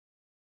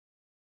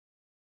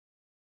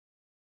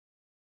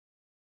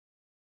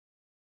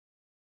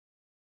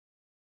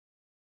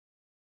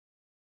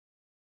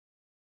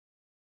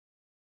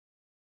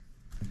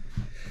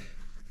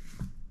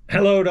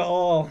Hello to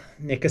all.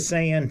 Nick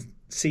Asayan,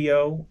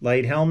 CO,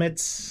 Light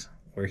Helmets.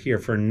 We're here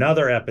for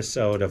another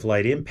episode of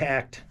Light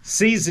Impact,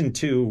 Season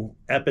 2,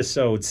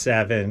 Episode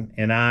 7,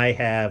 and I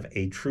have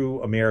a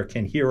true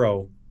American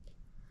hero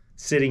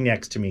sitting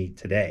next to me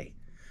today.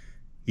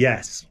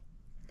 Yes,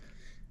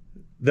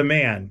 the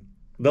man,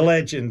 the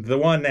legend, the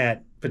one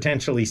that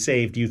potentially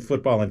saved youth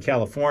football in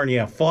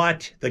California,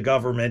 fought the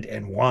government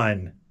and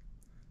won,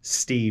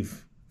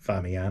 Steve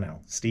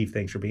Famiano. Steve,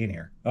 thanks for being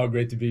here. Oh,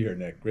 great to be here,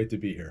 Nick. Great to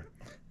be here.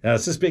 Now,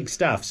 this is big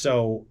stuff.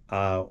 So,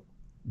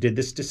 did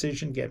this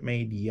decision get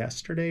made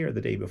yesterday or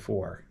the day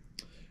before?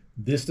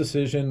 This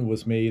decision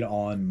was made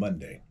on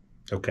Monday.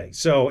 Okay.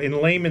 So, in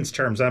layman's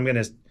terms, I'm going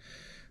to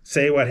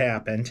say what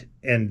happened,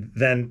 and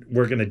then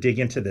we're going to dig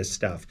into this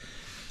stuff.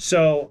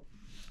 So,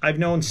 I've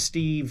known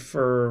Steve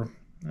for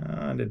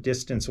a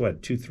distance,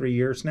 2-3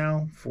 years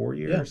now? 4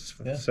 years?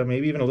 Yeah. So,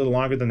 maybe even a little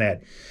longer than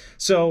that.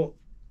 So,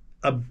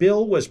 a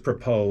bill was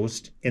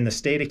proposed in the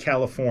state of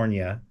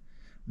California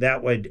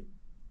that would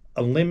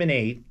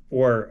eliminate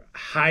or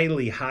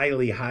highly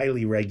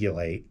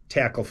regulate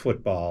tackle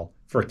football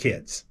for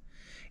kids.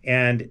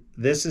 And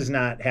this has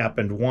not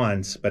happened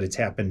once, but it's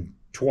happened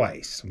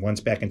twice. Once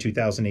back in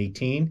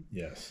 2018.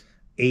 Yes.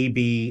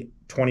 AB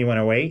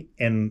 2108,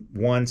 and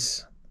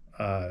once,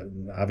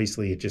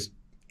 obviously it just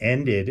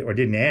ended, or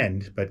didn't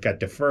end, but got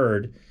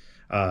deferred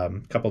a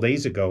couple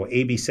days ago,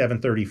 AB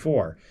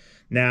 734.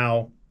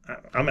 Now,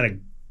 I'm going to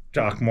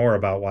talk more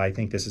about why I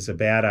think this is a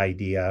bad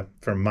idea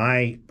from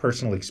my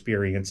personal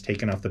experience,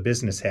 taking off the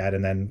business hat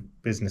and then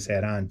business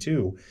hat on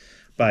too.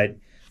 But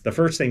the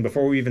first thing,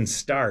 before we even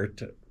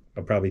start,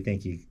 I'll probably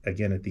thank you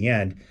again at the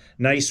end.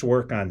 Nice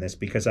work on this,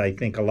 because I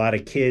think a lot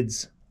of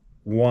kids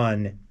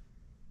won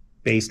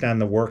based on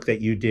the work that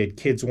you did.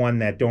 Kids won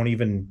that don't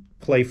even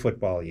play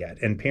football yet,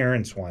 and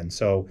parents won.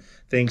 So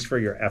thanks for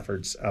your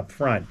efforts up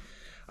front.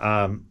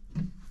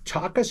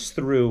 Talk us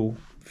through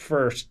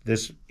first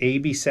this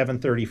AB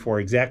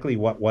 734, exactly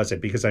what was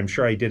it? Because I'm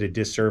sure I did a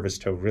disservice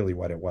to really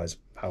what it was,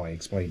 how I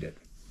explained it.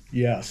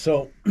 Yeah,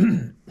 so,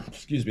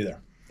 excuse me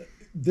there.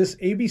 This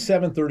AB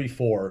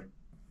 734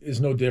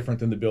 is no different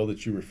than the bill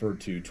that you referred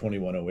to,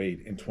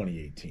 2108 in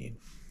 2018.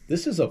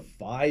 This is a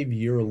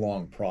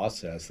 5-year-long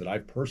process that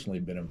I've personally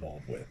been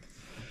involved with.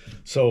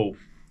 So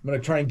I'm going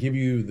to try and give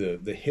you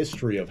the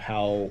history of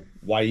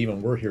why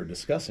even we're here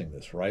discussing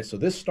this, right? So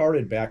this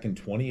started back in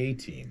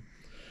 2018.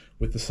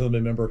 With the Assembly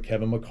member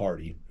Kevin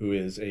McCarty, who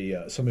is a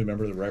Assembly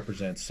member that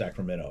represents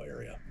Sacramento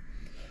area.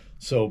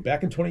 So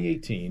back in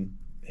 2018,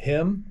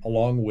 him,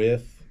 along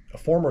with a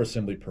former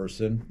Assembly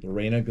person,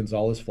 Lorena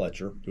Gonzalez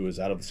Fletcher, who is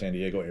out of the San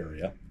Diego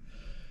area,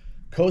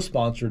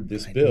 co-sponsored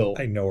this bill.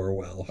 I know her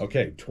well.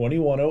 Okay,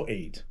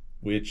 2108,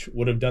 which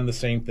would have done the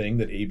same thing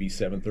that AB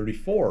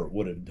 734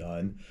 would have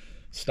done,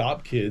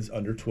 stop kids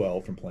under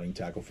 12 from playing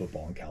tackle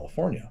football in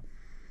California.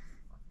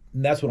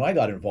 And that's when I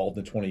got involved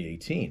in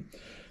 2018.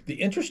 The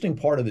interesting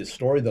part of this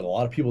story that a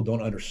lot of people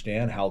don't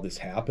understand how this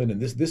happened, and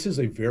this is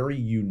a very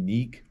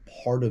unique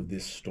part of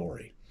this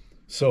story.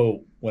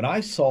 So when I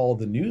saw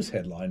the news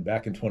headline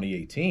back in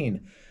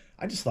 2018,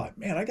 I just thought,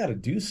 man, I got to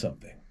do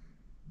something.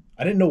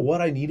 I didn't know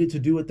what I needed to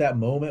do at that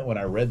moment when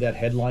I read that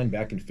headline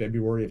back in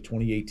February of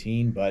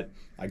 2018, but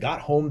I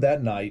got home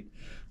that night,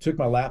 took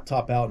my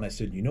laptop out, and I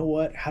said, you know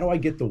what? How do I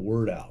get the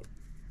word out?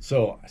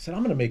 So I said,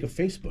 I'm going to make a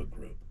Facebook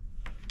group.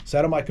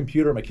 Sat on my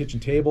computer at my kitchen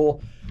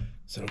table,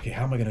 said, okay,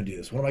 how am I going to do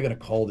this? What am I going to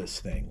call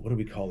this thing? What do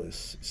we call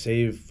this?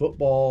 Save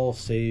football,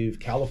 save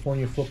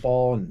California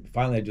football. And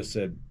finally, I just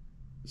said,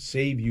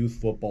 Save Youth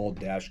Football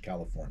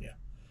California.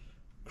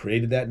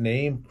 Created that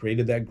name,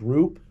 created that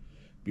group.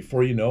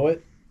 Before you know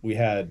it, we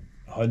had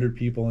 100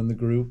 people in the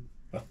group,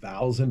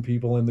 1,000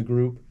 people in the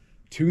group,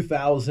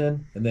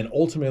 2,000. And then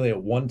ultimately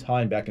at one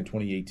time back in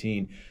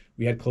 2018,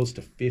 we had close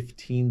to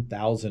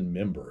 15,000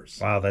 members.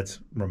 Wow,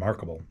 that's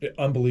remarkable.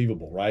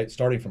 Unbelievable, right?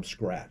 Starting from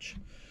scratch.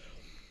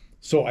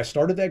 So I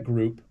started that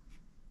group.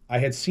 I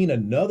had seen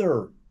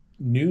another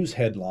news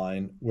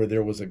headline where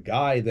there was a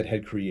guy that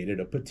had created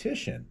a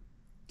petition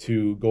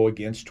to go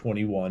against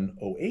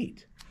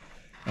 2108.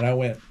 And I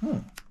went,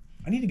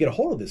 I need to get a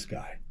hold of this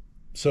guy.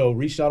 So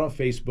reached out on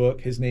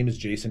Facebook. His name is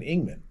Jason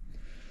Ingman.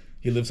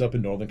 He lives up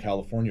in Northern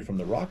California from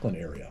the Rockland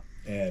area.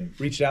 And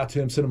reached out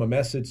to him, sent him a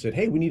message, said,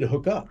 hey, we need to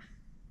hook up.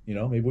 You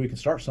know, maybe we can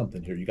start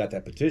something here. You got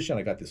that petition.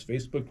 I got this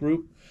Facebook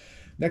group.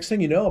 Next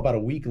thing you know, about a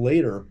week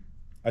later,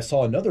 I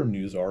saw another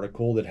news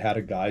article that had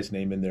a guy's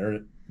name in there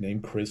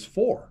named Chris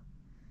Four.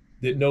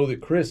 Didn't know that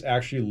Chris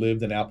actually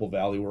lived in Apple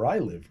Valley where I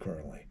live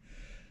currently.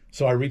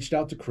 So I reached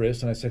out to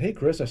Chris and I said, hey,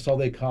 Chris, I saw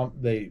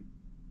they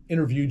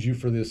interviewed you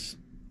for this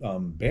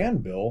ban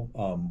bill.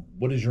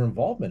 What is your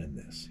involvement in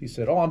this? He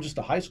said, oh, I'm just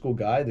a high school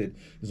guy that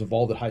is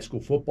involved in high school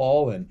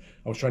football, and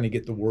I was trying to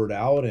get the word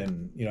out,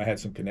 and I had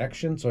some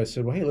connections. So I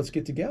said, well, hey, let's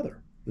get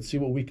together. Let's see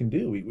what we can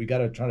do. We got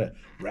to try to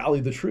rally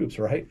the troops,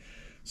 right?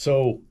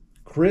 So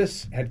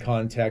Chris had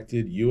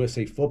contacted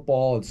USA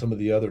Football and some of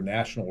the other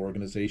national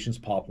organizations,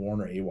 Pop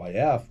Warner,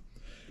 AYF,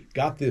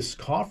 got this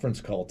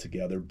conference call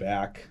together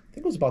back, I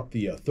think it was about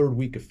the third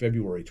week of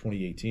February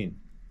 2018.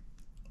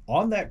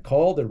 On that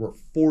call, there were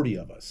 40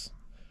 of us.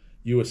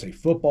 USA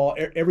football,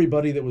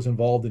 everybody that was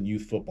involved in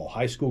youth football,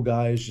 high school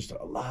guys, just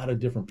a lot of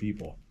different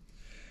people.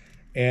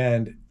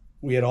 And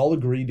we had all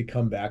agreed to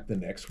come back the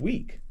next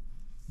week,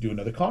 do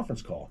another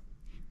conference call.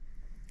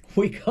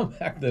 We come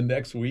back the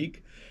next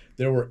week,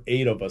 there were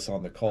 8 of us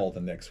on the call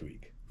the next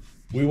week.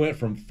 We went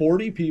from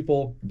 40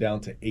 people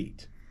down to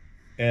 8.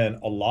 And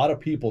a lot of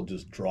people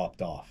just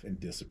dropped off and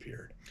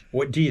disappeared.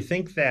 What do you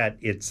think that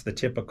it's the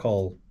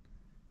typical,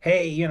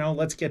 hey,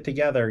 let's get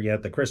together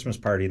at the Christmas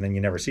party, and then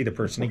you never see the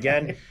person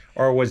again? Right.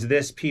 Or was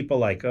this people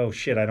like, oh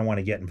shit, I don't want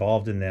to get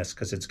involved in this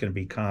because it's going to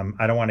become,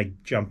 I don't want to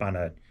jump on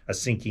a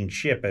sinking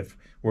ship if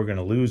we're going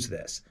to lose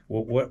this?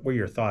 What were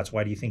your thoughts?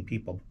 Why do you think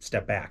people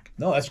step back?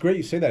 No, that's great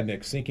you say that,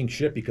 Nick, sinking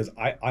ship, because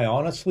I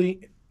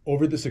honestly,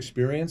 over this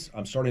experience,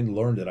 I'm starting to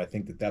learn that I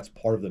think that that's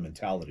part of the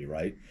mentality,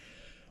 right?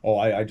 Oh,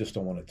 I just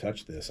don't want to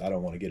touch this. I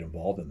don't want to get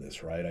involved in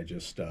this, right? I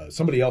just,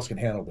 somebody else can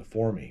handle it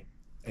for me.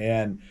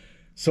 And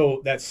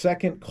so that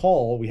second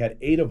call, we had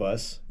 8 of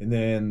us, and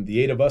then the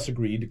 8 of us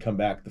agreed to come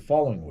back the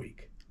following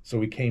week. So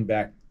we came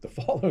back the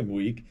following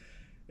week,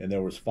 and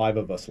there was 5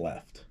 of us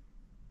left.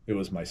 It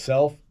was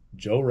myself,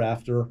 Joe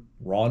Rafter,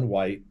 Ron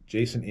White,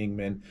 Jason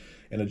Ingman,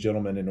 and a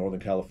gentleman in Northern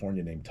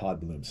California named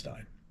Todd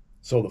Bloomstein.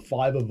 So the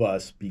 5 of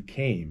us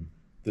became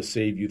the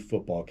Save Youth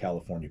Football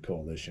California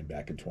Coalition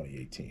back in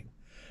 2018.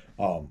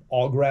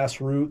 All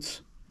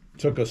grassroots,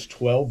 took us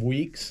 12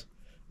 weeks.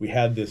 We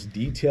had this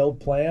detailed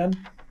plan,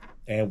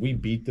 and we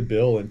beat the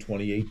bill in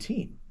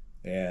 2018.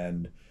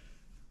 And,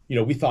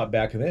 we thought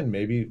back then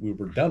maybe we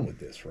were done with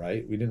this,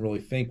 right? We didn't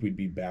really think we'd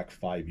be back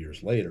 5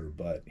 years later,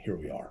 but here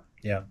we are.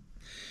 Yeah.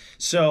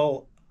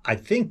 So I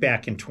think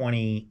back in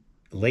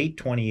late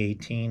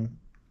 2018,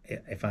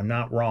 if I'm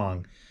not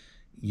wrong,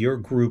 your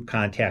group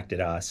contacted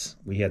us.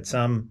 We had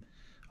some,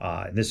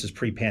 this is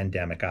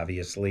pre-pandemic,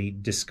 obviously,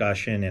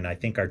 discussion, and I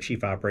think our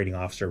chief operating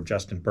officer,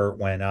 Justin Burt,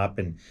 went up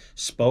and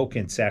spoke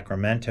in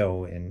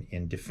Sacramento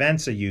in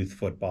defense of youth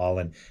football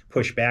and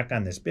pushed back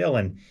on this bill.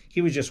 And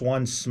he was just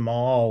one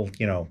small,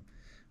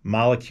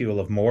 molecule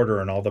of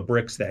mortar and all the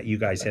bricks that you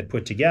guys had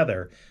put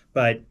together.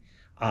 But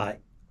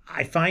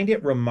I find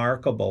it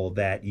remarkable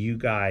that you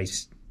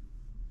guys,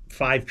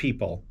 5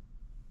 people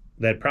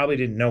that probably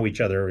didn't know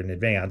each other in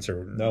advance,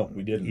 or no,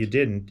 we didn't. You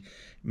didn't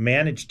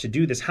manage to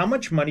do this. How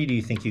much money do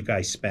you think you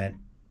guys spent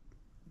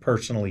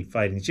personally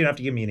fighting? So you don't have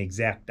to give me an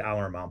exact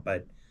dollar amount,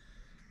 but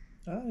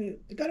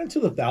it got into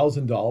the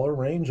 $1,000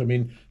 range. I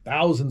mean,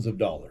 thousands of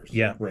dollars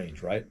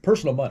range, right?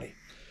 Personal money.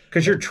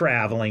 Because you're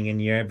traveling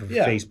and you have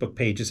Facebook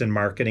pages and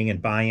marketing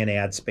and buying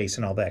ad space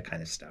and all that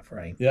kind of stuff,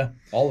 right? Yeah,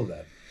 all of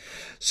that.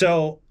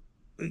 So,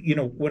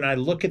 when I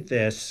look at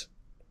this,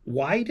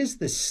 why does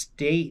the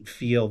state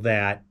feel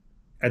that,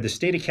 or the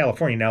state of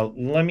California, now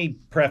let me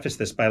preface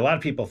this by, a lot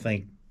of people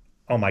think,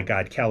 oh my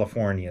God,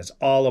 California is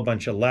all a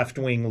bunch of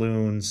left-wing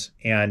loons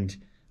and,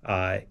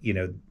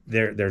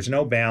 there's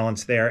no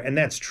balance there. And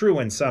that's true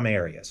in some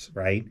areas,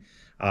 right?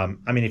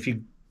 If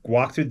you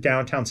walk through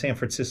downtown San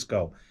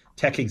Francisco,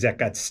 tech exec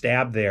got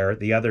stabbed there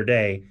the other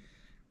day.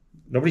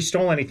 Nobody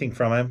stole anything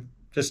from him,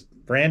 just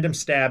random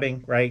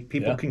stabbing, right?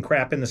 People can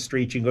crap in the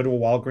street. You can go to a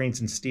Walgreens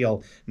and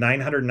steal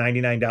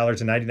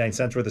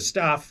 $999.99 worth of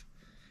stuff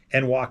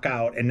and walk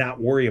out and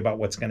not worry about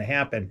what's going to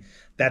happen.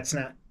 That's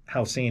not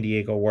how San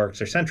Diego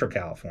works or Central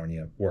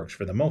California works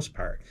for the most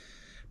part.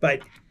 But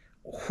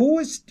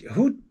who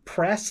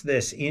pressed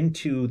this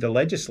into the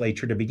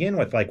legislature to begin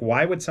with? Like,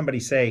 why would somebody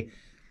say,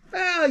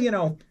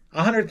 well,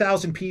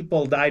 100,000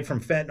 people died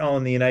from fentanyl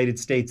in the United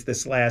States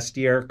this last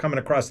year coming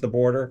across the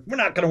border. We're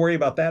not going to worry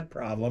about that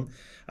problem.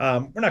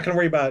 We're not going to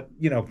worry about,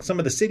 some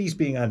of the cities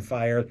being on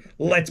fire.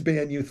 Let's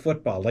ban youth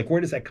football. Like,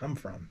 where does that come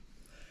from?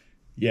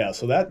 Yeah,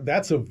 so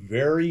that's a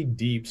very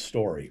deep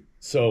story.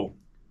 So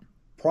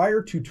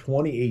prior to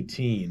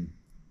 2018,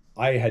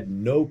 I had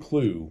no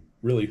clue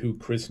really who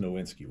Chris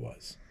Nowinski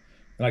was.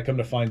 And I come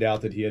to find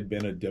out that he had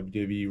been a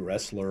WWE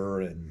wrestler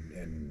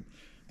and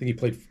I think he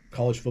played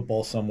college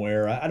football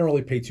somewhere. I don't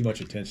really pay too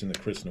much attention to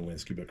Chris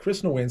Nowinski, but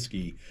Chris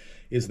Nowinski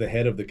is the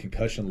head of the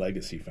Concussion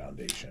Legacy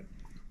Foundation.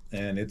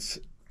 And it's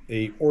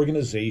an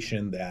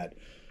organization that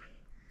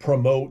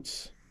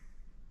promotes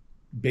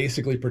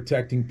basically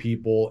protecting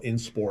people in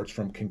sports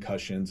from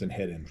concussions and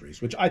head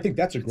injuries, which I think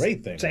that's a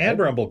great thing. It's an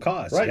admirable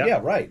cause. Right, yeah,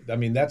 right. I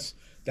mean, that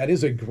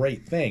is a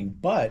great thing.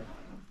 But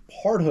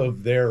part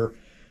of their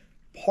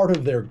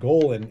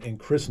goal and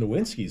Chris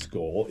Nowinski's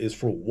goal is,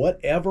 for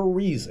whatever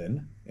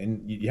reason,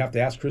 and you have to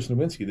ask Chris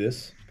Nowinski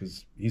this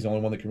because he's the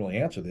only one that can really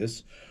answer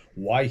this,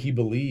 why he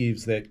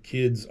believes that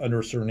kids under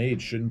a certain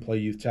age shouldn't play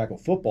youth tackle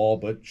football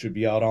but should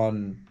be out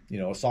on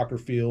a soccer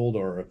field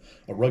or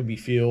a rugby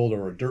field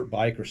or a dirt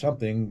bike or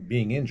something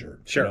being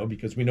injured. Sure.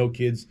 Because we know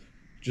kids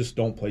just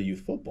don't play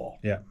youth football.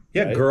 Yeah.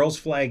 Right?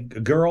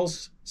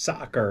 Girls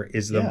soccer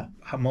is the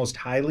most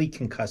highly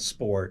concussed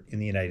sport in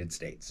the United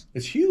States.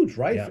 It's huge,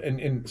 right? Yeah.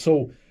 And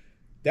so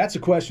that's a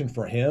question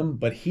for him,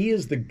 but he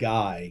is the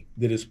guy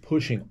that is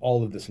pushing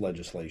all of this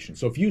legislation.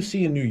 So if you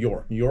see in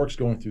New York's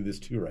going through this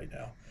too right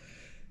now.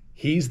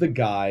 He's the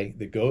guy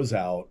that goes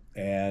out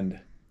and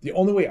The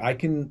only way I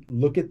can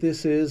look at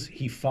this is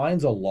he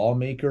finds a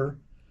lawmaker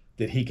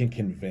that he can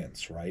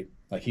convince, right?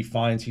 Like he's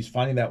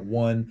finding that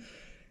one.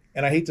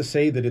 And I hate to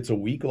say that it's a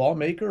weak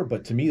lawmaker,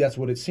 but to me, that's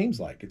what it seems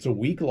like. It's a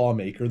weak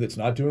lawmaker that's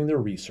not doing their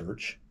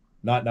research,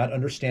 not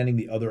understanding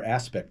the other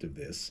aspect of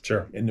this.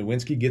 Sure. And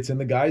Nowinski gets in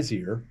the guy's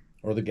ear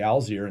or the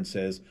gal's ear and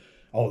says,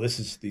 "Oh,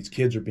 these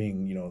kids are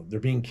being, they're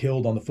being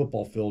killed on the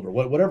football field," or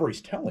whatever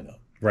he's telling them.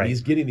 Right. And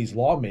he's getting these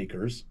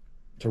lawmakers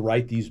to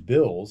write these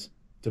bills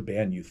to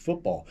ban youth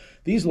football.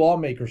 These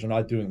lawmakers are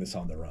not doing this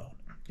on their own.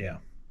 Yeah.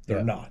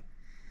 They're not.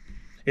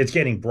 It's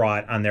getting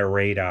brought on their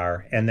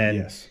radar, and then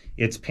Yes.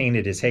 it's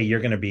painted as, hey, you're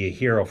going to be a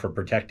hero for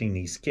protecting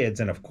these kids.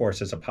 And of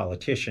course, as a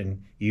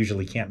politician, you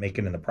usually can't make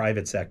it in the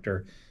private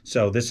sector.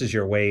 So this is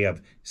your way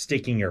of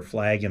sticking your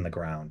flag in the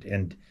ground.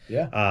 And,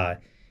 Yeah.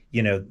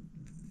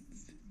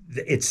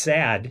 It's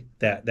sad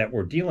that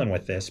we're dealing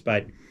with this,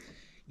 but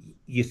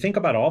you think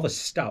about all the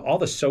stuff, all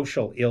the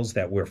social ills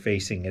that we're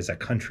facing as a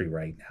country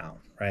right now,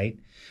 right?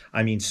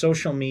 I mean,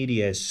 social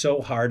media is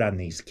so hard on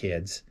these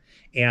kids.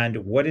 And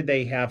what did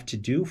they have to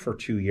do for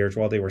 2 years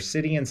while they were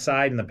sitting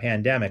inside in the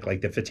pandemic?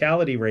 Like the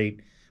fatality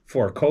rate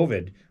for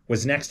COVID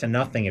was next to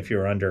nothing if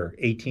you're under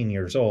 18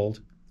 years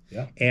old.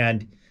 Yeah.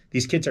 And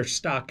these kids are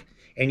stuck,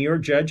 and you're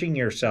judging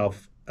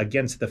yourself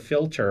against the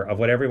filter of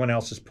what everyone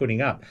else is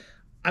putting up.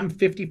 I'm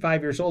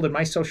 55 years old, and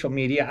my social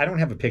media, I don't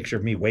have a picture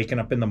of me waking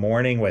up in the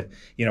morning with,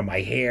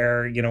 my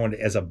hair,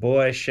 as a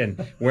bush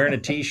and wearing a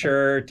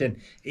T-shirt, and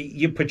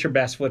you put your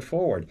best foot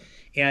forward.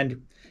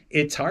 And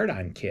it's hard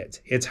on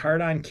kids. It's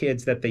hard on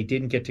kids that they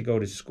didn't get to go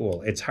to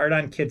school. It's hard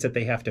on kids that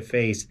they have to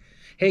face,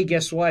 hey,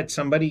 guess what?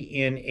 Somebody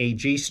in a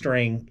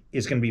G-string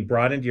is going to be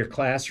brought into your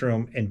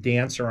classroom and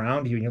dance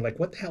around you. And you're like,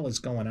 what the hell is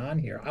going on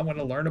here? I want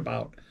to learn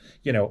about,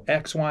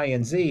 X, Y,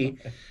 and Z.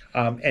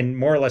 And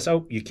more or less,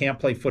 oh, you can't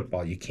play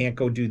football. You can't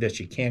go do this.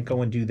 You can't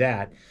go and do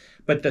that.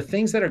 But the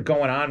things that are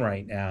going on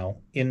right now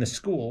in the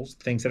schools,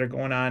 things that are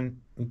going on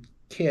with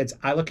kids,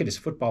 I look at as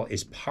football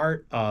is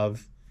part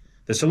of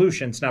the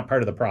solution. It's not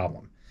part of the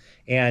problem.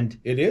 And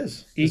it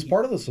is. It's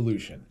part of the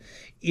solution.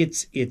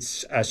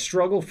 It's a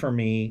struggle for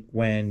me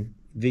when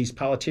these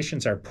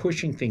politicians are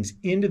pushing things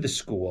into the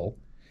school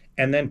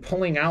and then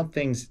pulling out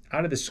things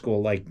out of the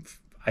school. Like,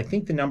 I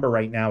think the number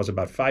right now is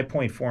about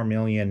 5.4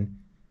 million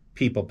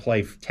people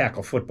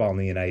tackle football in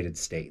the United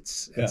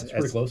States. Yeah, it's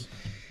pretty close.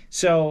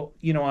 So,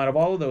 out of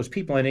all of those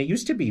people, and it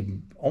used to be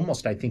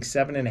almost, I think,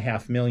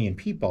 7.5 million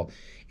people,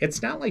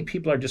 it's not like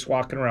people are just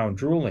walking around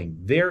drooling.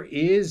 There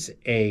is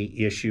a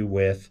issue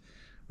with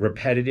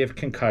repetitive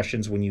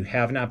concussions when you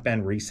have not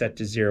been reset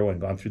to zero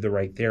and gone through the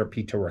right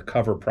therapy to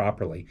recover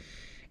properly.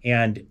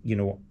 And,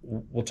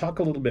 we'll talk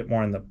a little bit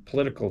more on the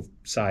political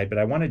side, but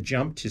I want to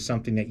jump to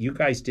something that you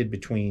guys did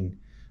between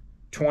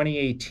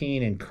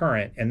 2018 and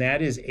current, and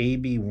that is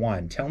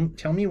AB1.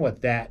 Tell me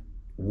what that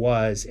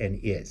was and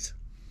is.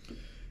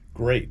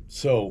 Great.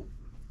 So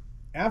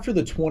after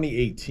the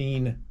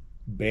 2018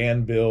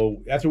 ban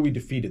bill, after we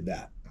defeated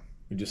that,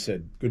 we just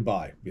said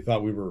goodbye. We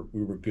thought we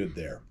were good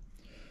there.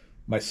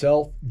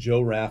 Myself,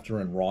 Joe Rafter,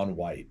 and Ron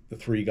White, the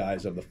three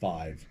guys of the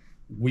five,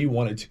 we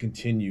wanted to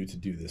continue to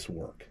do this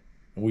work.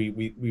 And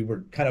we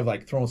were kind of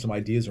like throwing some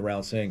ideas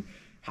around saying,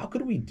 how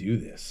could we do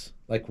this?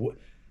 Like,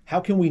 how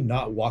can we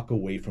not walk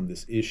away from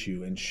this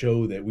issue and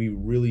show that we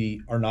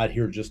really are not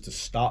here just to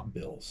stop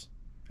bills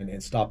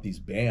and stop these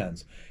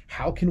bans?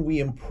 How can we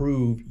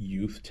improve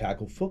youth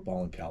tackle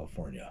football in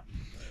California?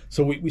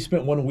 So we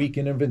spent 1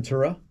 weekend in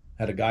Ventura,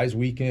 had a guys'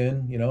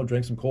 weekend,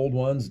 drank some cold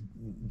ones,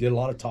 did a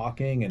lot of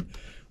talking, and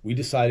we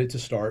decided to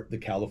start the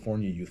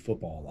California Youth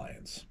Football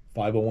Alliance,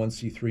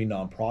 501c3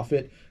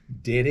 nonprofit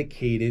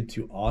dedicated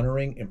to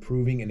honoring,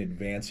 improving, and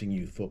advancing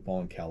youth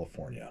football in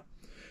California.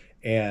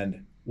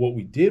 And what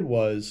we did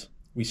was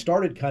we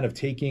started kind of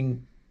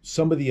taking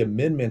some of the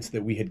amendments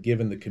that we had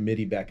given the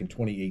committee back in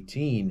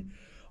 2018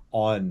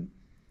 on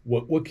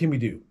what can we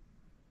do?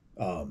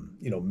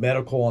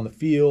 Medical on the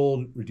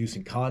field,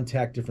 reducing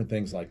contact, different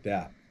things like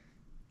that.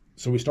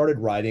 So we started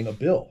writing a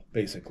bill,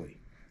 basically.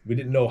 We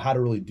didn't know how to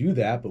really do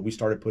that, but we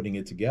started putting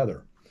it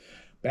together.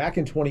 Back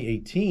in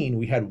 2018,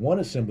 we had one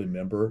assembly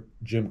member,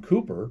 Jim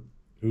Cooper,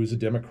 who's a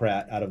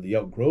Democrat out of the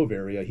Elk Grove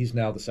area. He's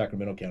now the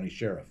Sacramento County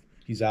Sheriff.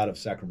 He's out of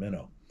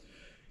Sacramento.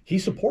 He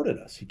supported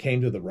us. He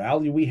came to the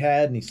rally we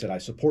had and he said, I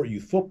support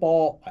youth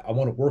football. I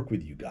want to work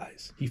with you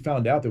guys. He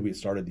found out that we had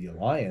started the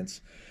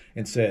alliance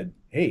and said,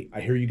 hey,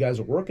 I hear you guys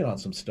are working on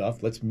some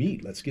stuff. Let's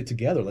meet. Let's get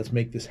together. Let's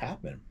make this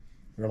happen.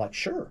 We were like,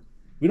 sure.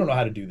 We don't know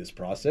how to do this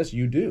process.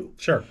 You do.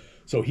 Sure.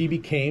 So he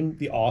became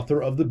the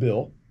author of the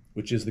bill,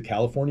 which is the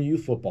California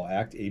Youth Football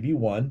Act,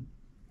 AB1.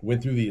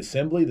 Went through the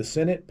Assembly, the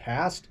Senate,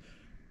 passed.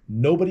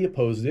 Nobody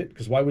opposed it,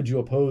 because why would you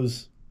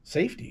oppose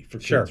safety for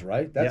kids,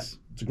 right? It's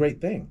a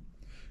great thing.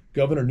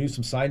 Governor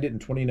Newsom signed it in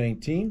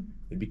 2019.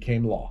 It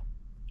became law.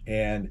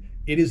 And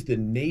it is the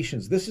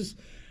nation's,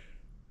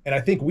 and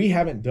I think we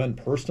haven't done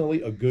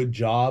personally a good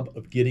job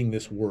of getting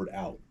this word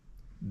out.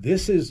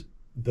 This is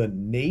the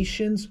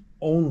nation's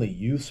only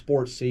youth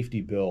sports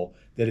safety bill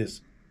that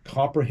is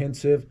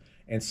comprehensive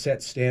and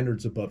sets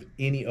standards above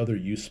any other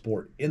youth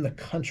sport in the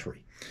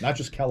country. not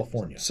just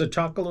California. So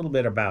talk a little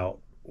bit about,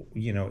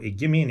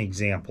 give me an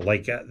example.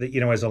 Like,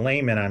 as a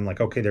layman, I'm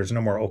like, okay, there's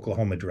no more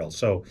Oklahoma drills.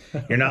 So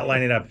you're not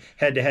lining up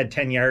head to head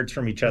 10 yards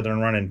from each other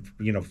and running,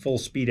 full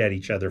speed at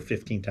each other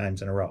 15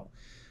 times in a row.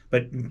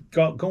 But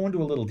go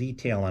into a little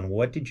detail on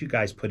what did you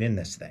guys put in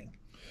this thing?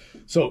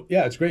 So,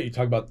 yeah, it's great. You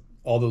talk about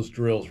all those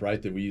drills, right,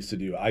 that we used to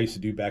do. I used to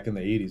do back in the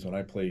 80s when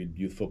I played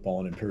youth football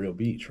in Imperial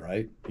Beach,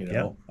 right?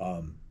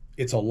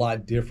 It's a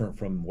lot different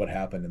from what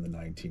happened in the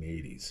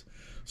 1980s.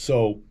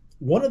 So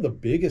one of the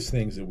biggest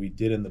things that we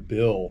did in the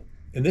bill,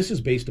 and this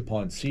is based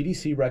upon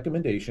CDC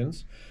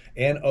recommendations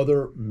and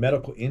other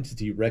medical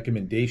entity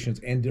recommendations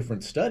and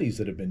different studies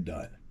that have been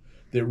done,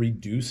 that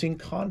reducing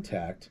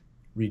contact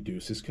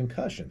reduces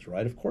concussions,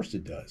 right? Of course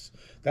it does.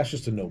 That's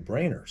just a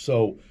no-brainer.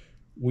 So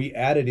we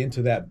added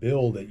into that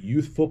bill that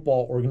youth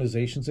football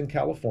organizations in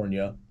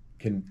California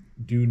can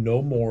do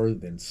no more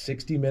than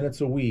 60 minutes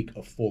a week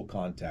of full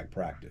contact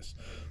practice.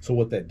 So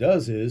what that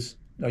does is,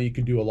 you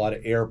can do a lot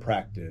of air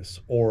practice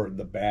or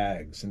the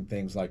bags and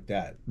things like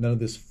that. None of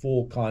this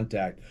full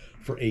contact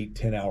for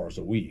 8-10 hours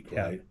a week,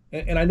 right?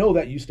 Yeah. And I know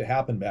that used to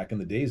happen back in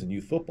the days in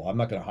youth football. I'm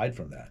not going to hide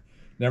from that.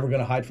 Never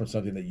going to hide from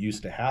something that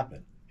used to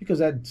happen, because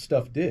that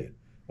stuff did.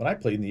 When I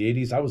played in the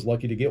 80s, I was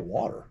lucky to get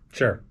water.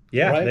 Sure.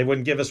 Yeah, right? They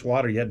wouldn't give us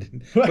water. You had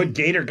to put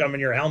gator gum in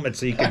your helmet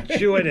so you could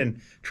chew it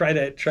and try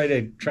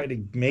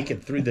to make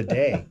it through the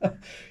day.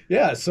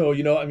 Yeah, so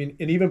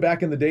and even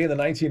back in the day in the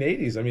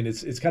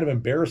 1980s, it's kind of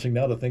embarrassing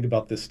now to think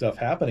about this stuff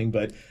happening,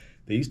 but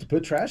they used to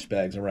put trash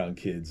bags around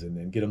kids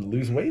and get them to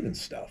lose weight and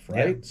stuff,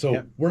 right? Yeah.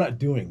 So we're not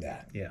doing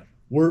that. Yeah.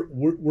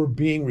 We're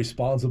being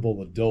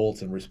responsible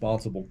adults and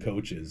responsible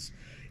coaches,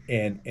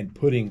 and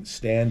putting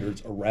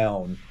standards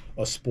around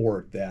a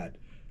sport that.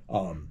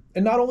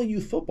 And not only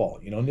youth football,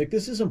 Nick,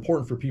 this is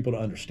important for people to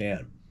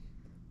understand.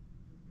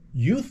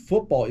 Youth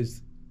football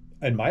is,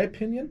 in my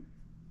opinion,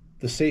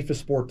 the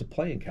safest sport to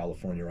play in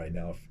California right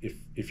now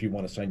if you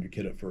want to sign your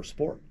kid up for a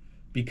sport.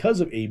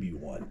 Because of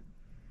AB1,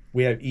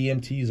 we have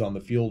EMTs on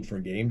the field for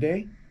game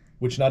day,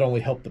 which not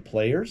only help the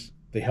players,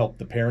 they help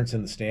the parents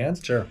in the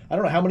stands. Sure. I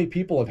don't know how many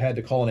people have had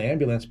to call an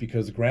ambulance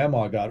because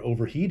grandma got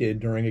overheated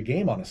during a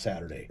game on a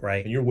Saturday.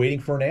 Right. And you're waiting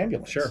for an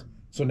ambulance. Sure.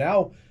 So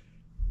now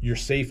you're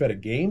safe at a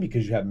game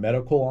because you have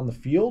medical on the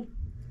field.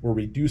 We're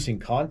reducing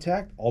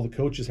contact. All the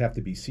coaches have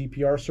to be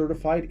CPR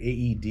certified,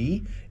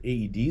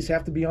 AEDs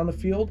have to be on the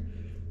field.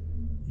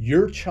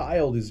 Your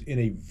child is in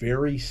a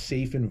very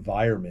safe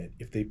environment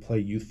if they play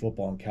youth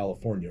football in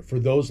California, for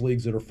those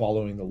leagues that are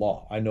following the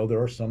law. I know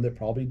there are some that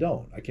probably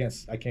don't. I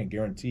can't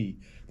guarantee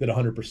that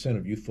 100%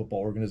 of youth football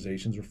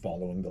organizations are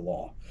following the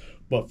law.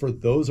 But for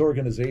those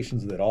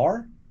organizations that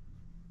are,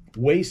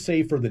 way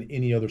safer than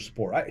any other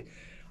sport.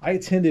 I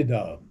attended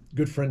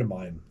good friend of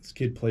mine, this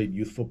kid played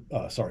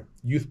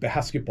youth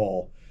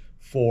basketball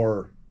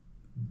for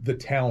the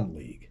town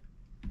league.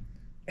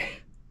 They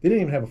didn't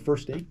even have a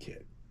first aid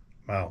kit.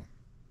 Wow.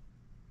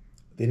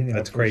 They didn't even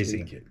That's have a first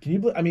crazy. aid kit. Can you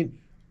believe?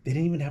 They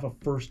didn't even have a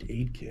first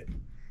aid kit.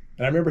 And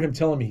I remember him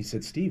telling me, he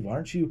said, "Steve, why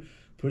aren't you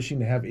pushing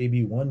to have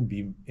AB1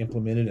 be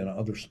implemented in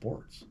other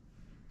sports?"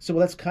 So,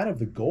 well, that's kind of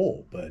the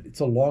goal, but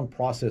it's a long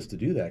process to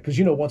do that. Because,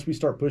 once we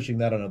start pushing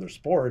that on other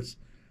sports,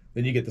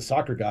 then you get the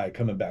soccer guy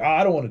coming back.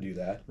 I don't want to do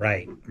that.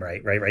 Right.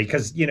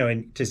 Because,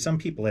 and to some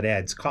people it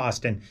adds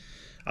cost. And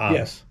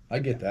yes, I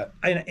get that.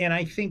 And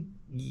I think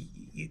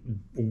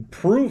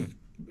proof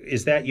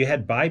is that you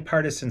had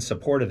bipartisan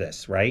support of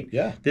this, right?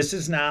 Yeah. This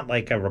is not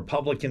like a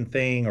Republican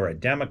thing or a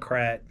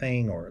Democrat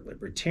thing or a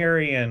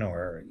libertarian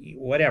or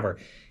whatever.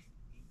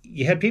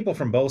 You had people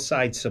from both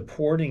sides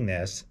supporting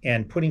this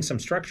and putting some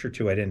structure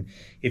to it. And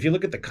if you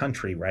look at the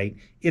country, right,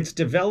 it's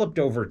developed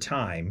over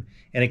time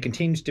and it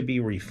continues to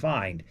be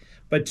refined.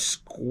 But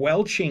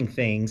squelching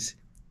things,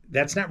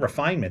 that's not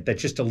refinement.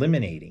 That's just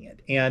eliminating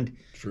it. And,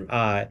 True.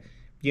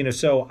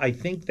 So I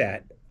think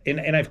that,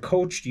 and I've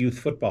coached youth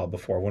football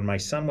before. When my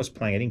son was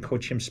playing, I didn't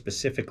coach him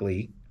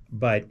specifically,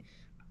 but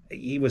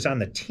he was on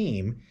the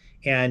team.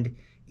 And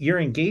you're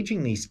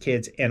engaging these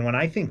kids. And when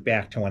I think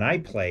back to when I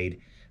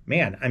played,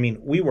 man,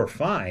 we were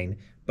fine,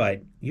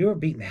 but you were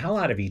beating the hell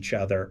out of each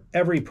other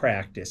every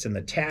practice and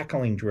the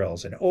tackling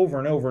drills and over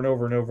and over and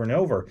over and over and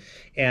over.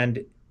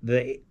 And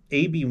the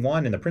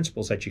AB1 and the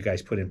principles that you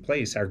guys put in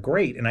place are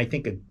great. And I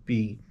think it'd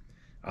be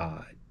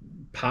a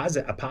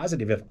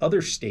positive if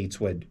other states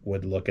would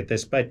look at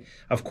this. But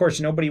of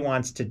course, nobody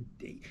wants to.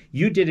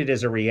 You did it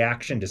as a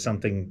reaction to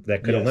something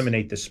that could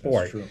eliminate the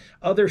sport. That's true.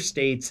 Other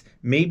states,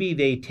 maybe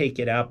they take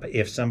it up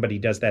if somebody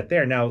does that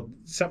there. Now,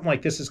 something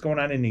like this is going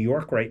on in New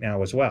York right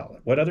now as well.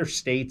 What other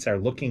states are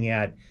looking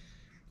at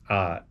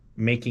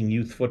making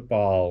youth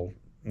football,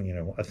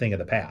 a thing of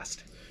the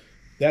past?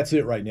 That's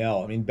it right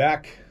now.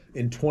 Back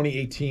in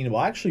 2018,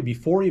 well, actually,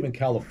 before even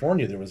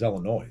California, there was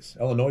Illinois.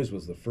 Illinois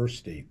was the first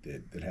state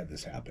that had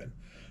this happen.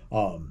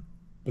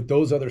 But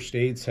those other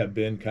states have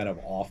been kind of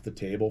off the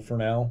table for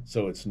now.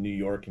 So it's New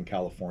York and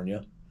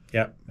California.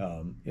 Yeah.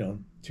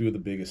 Two of the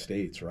biggest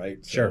states,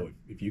 right? So Sure.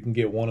 if you can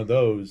get one of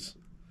those,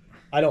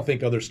 I don't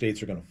think other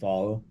states are going to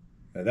follow.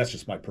 That's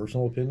just my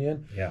personal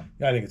opinion. Yeah.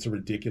 I think it's a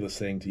ridiculous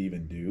thing to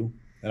even do.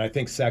 And I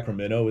think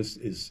Sacramento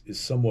is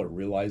somewhat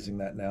realizing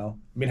that now.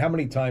 I mean, how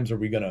many times are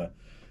we gonna,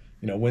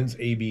 when's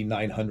AB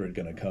 900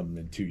 gonna come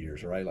in 2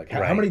 years, right? Like,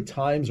 how many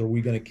times are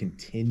we gonna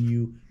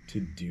continue to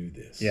do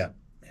this? Yeah.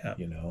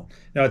 No,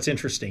 it's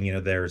interesting.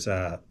 There was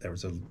a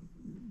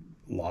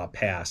law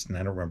passed, and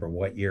I don't remember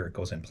what year it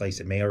goes in place.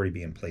 It may already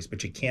be in place,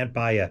 but you can't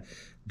buy a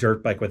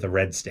dirt bike with a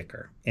red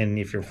sticker. And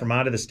if you're from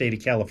out of the state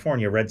of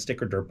California, red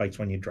sticker dirt bikes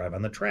when you drive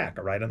on the track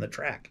or ride on the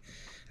track.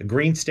 A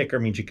green sticker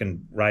means you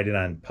can ride it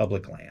on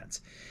public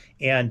lands.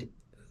 And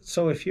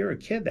so if you're a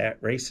kid that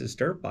races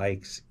dirt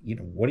bikes,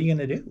 what are you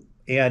going to do?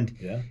 And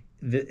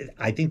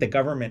I think the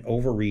government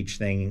overreach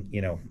thing,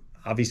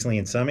 obviously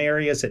in some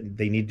areas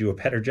they need to do a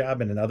better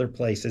job, and in other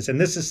places,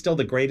 and this is still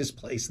the greatest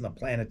place on the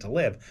planet to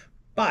live,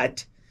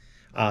 but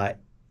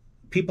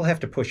people have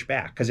to push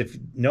back, because if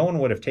no one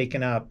would have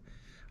taken up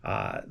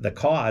the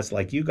cause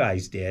like you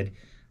guys did,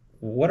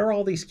 what are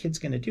all these kids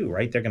going to do,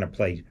 right? They're going to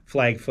play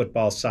flag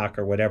football,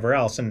 soccer, whatever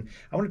else. And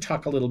I want to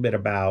talk a little bit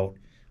about,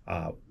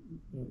 I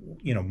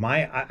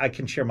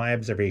can share my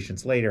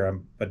observations later,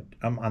 but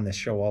I'm on this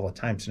show all the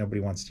time, so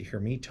nobody wants to hear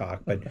me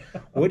talk. But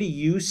what do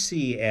you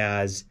see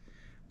as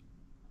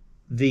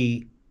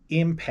the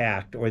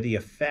impact or the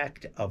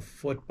effect of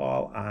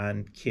football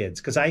on kids?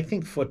 Because I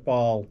think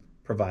football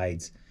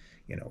provides,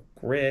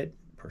 grit,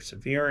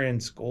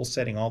 perseverance, goal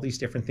setting, all these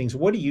different things.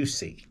 What do you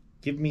see?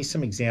 Give me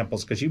some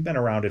examples, because you've been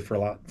around it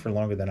for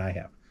longer than I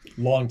have.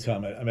 Long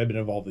time. I've been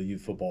involved in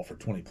youth football for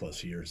 20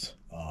 plus years.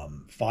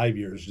 5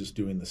 years just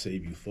doing the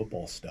Save Youth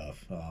football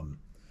stuff.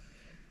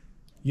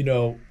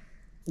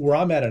 Where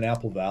I'm at in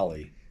Apple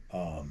Valley,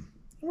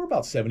 we're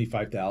about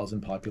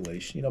 75,000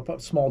 population.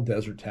 Small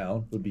desert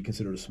town, would be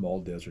considered a small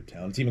desert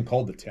town. It's even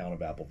called the town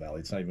of Apple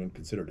Valley. It's not even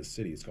considered a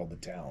city. It's called the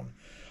town.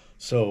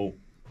 So,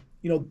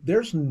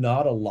 there's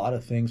not a lot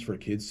of things for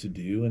kids to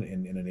do in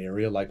an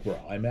area like where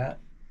I'm at.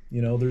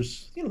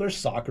 There's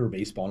soccer,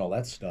 baseball, and all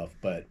that stuff.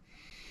 But,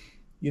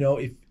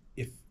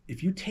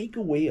 if you take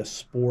away a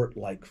sport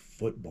like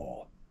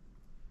football,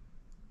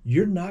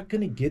 you're not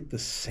going to get the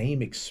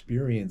same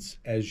experience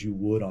as you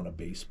would on a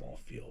baseball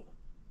field.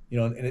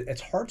 And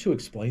it's hard to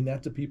explain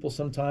that to people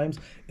sometimes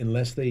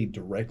unless they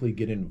directly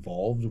get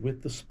involved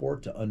with the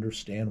sport to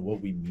understand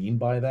what we mean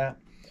by that.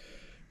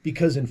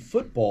 Because in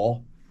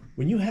football,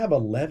 when you have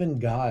 11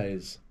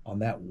 guys on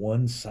that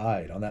one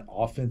side, on that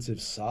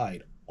offensive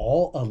side,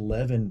 all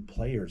 11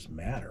 players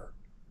matter.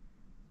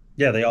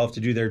 Yeah, they all have to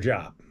do their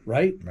job.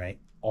 Right? Right.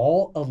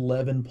 All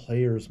 11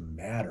 players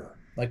matter.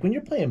 Like when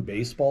you're playing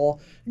baseball,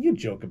 and you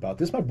joke about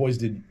this, my boys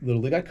did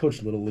Little League. I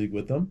coached Little League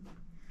with them.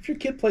 If your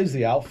kid plays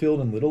the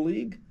outfield in Little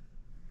League,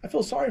 I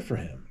feel sorry for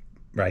him.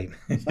 Right.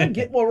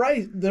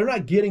 Right. They're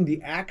not getting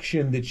the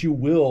action that you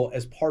will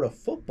as part of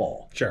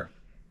football. Sure.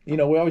 We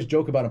always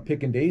joke about them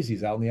picking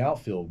daisies out in the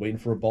outfield, waiting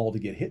for a ball to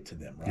get hit to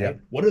them, right? Yep.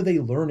 What are they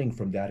learning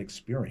from that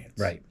experience?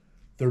 Right.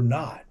 They're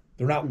not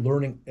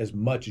learning as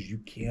much as you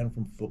can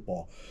from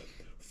football.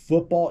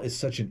 Football is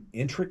such an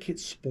intricate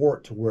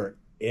sport to where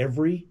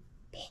every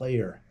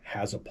player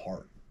has a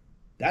part.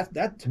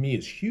 That to me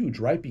is huge,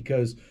 right?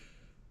 Because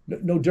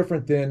no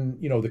different than,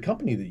 the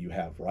company that you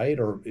have, right?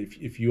 Or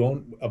if you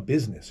own a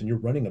business and you're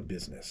running a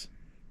business,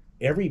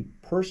 every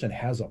person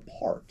has a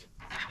part.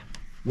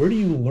 Where do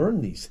you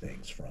learn these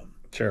things from?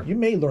 Sure. You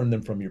may learn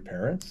them from your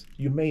parents.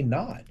 You may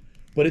not.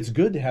 But it's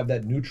good to have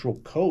that neutral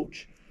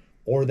coach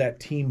or that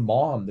team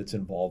mom that's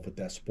involved with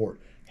that sport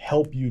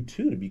help you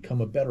too to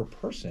become a better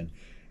person.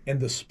 And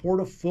the sport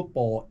of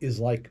football is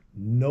like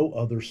no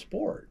other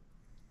sport,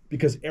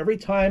 because every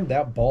time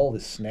that ball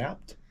is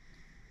snapped,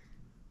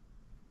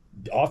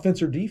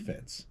 offense or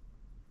defense,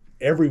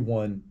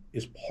 everyone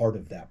is part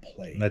of that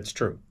play. That's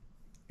true.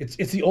 It's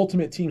the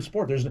ultimate team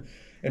sport.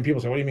 And people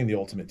say, what do you mean the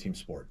ultimate team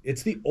sport?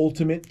 It's the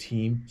ultimate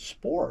team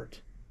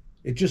sport.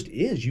 It just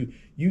is.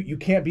 You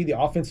can't be the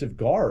offensive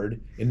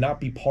guard and not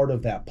be part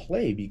of that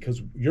play,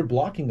 because your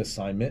blocking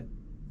assignment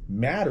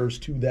matters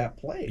to that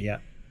play. Yeah.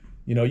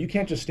 You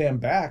can't just stand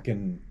back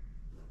and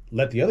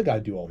let the other guy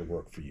do all the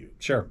work for you.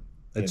 Sure.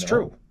 It's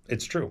true.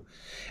 It's true.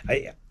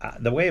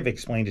 The way I've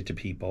explained it to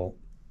people,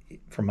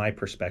 from my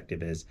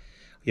perspective, is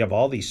you have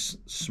all these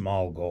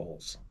small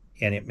goals,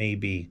 and it may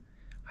be,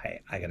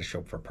 I got to show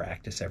up for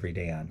practice every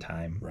day on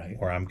time, right?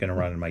 Or I'm going to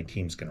run and my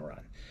team's going to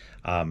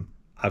run.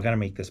 I've got to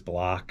make this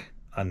block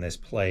on this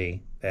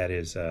play that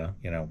is,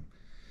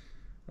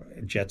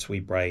 jet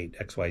sweep right,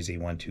 XYZ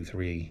 1, 2,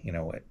 3,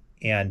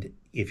 and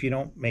if you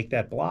don't make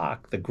that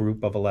block, the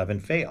group of 11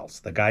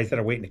 fails. The guys that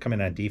are waiting to come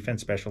in on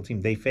defense, special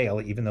team, they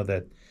fail, even though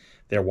that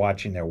they're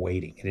watching, they're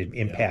waiting. It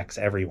impacts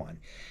everyone.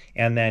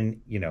 And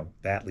then,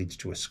 that leads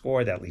to a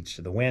score, that leads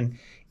to the win.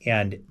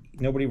 And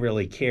nobody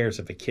really cares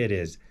if a kid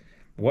is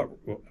what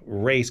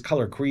race,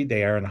 color, creed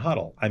they are in a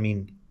huddle. I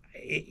mean,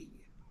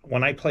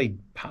 when I played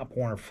Pop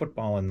Warner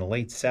football in the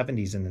late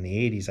 70s and in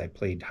the 80s, I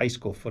played high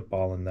school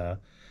football in the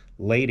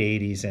late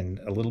 80s and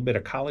a little bit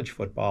of college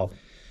football.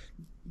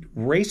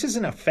 Race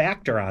isn't a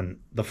factor on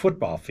the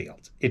football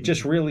field. It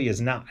just really is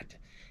not.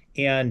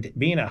 And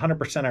being a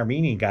 100%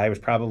 Armenian guy was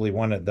probably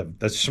one of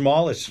the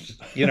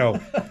smallest,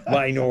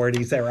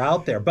 minorities that were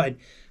out there. But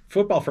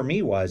football for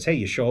me was, hey,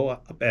 you show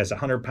up as a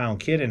 100-pound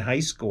kid in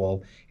high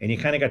school and you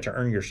kind of got to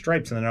earn your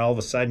stripes. And then all of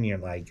a sudden you're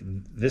like,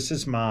 this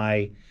is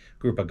my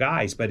group of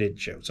guys. But it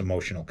shows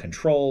emotional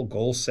control,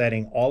 goal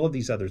setting, all of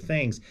these other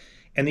things.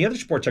 And the other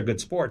sports are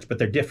good sports, but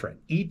they're different.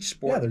 Each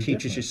sport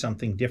teaches you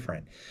something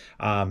different.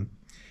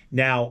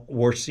 Now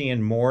we're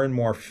seeing more and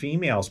more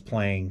females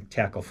playing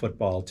tackle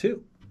football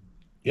too.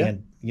 Yeah.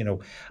 And,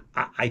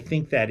 I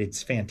think that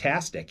it's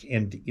fantastic.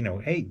 And,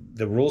 hey,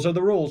 the rules are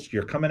the rules.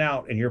 You're coming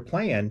out and you're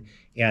playing.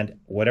 And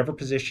whatever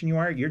position you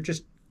are, you're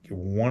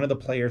one of the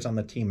players on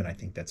the team. And I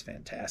think that's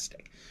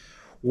fantastic.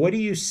 What do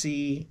you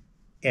see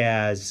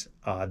as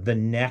the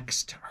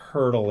next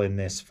hurdle in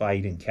this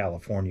fight in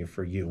California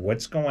for you?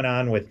 What's going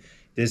on with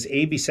this?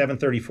 AB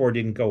 734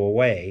 didn't go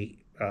away,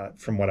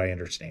 from what I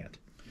understand.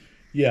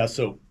 Yeah,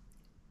 so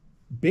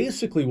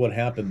basically what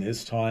happened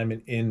this time,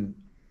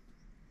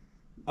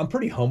 I'm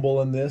pretty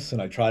humble in this,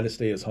 and I try to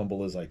stay as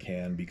humble as I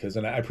can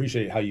and I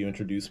appreciate how you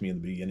introduced me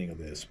in the beginning of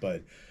this,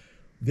 but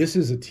this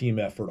is a team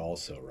effort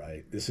also,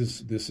 right? This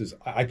is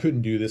I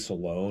couldn't do this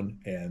alone,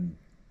 and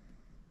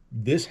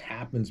this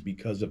happens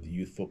because of the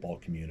youth football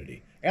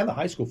community and the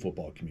high school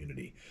football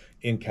community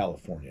in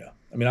California.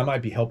 I mean, I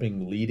might be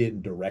helping lead it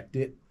and direct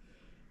it,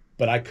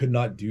 but I could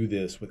not do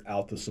this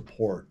without the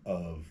support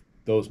of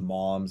those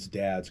moms,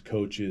 dads,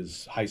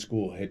 coaches, high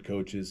school head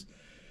coaches.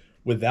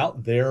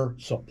 Without their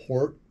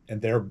support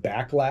and their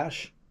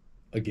backlash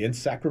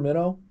against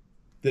Sacramento,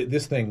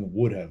 this thing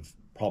would have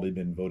probably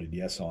been voted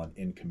yes on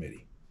in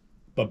committee.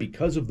 But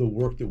because of the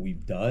work that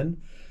we've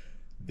done,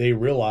 they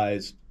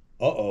realized,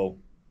 we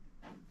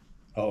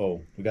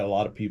got a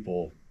lot of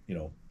people,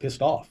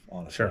 pissed off,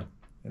 honestly. Sure.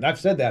 And I've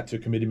said that to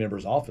committee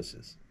members'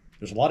 offices.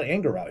 There's a lot of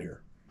anger out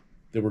here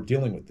that we're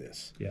dealing with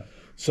this. Yeah.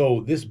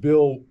 So this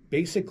bill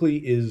basically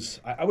is,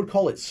 I would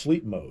call it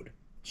sleep mode.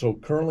 So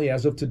currently,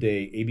 as of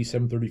today, AB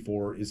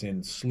 734 is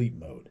in sleep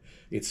mode.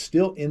 It's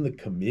still in the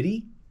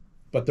committee,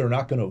 but they're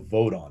not going to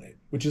vote on it,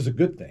 which is a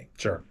good thing.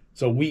 Sure.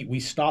 So we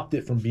stopped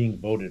it from being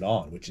voted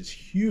on, which is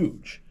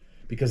huge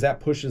because that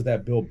pushes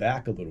that bill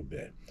back a little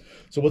bit.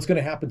 So what's going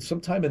to happen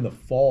sometime in the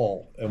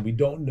fall, and we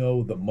don't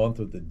know the month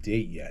or the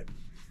date yet,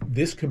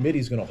 this committee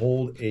is going to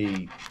hold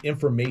a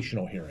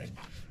informational hearing.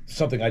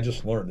 Something I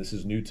just learned. This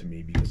is new to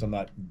me because I'm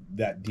not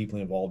that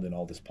deeply involved in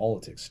all this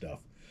politics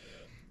stuff.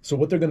 So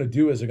what they're going to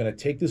do is they're going to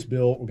take this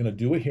bill. We're going to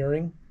do a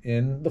hearing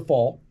in the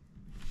fall.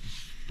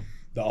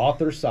 The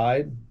author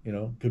side,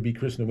 could be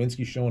Chris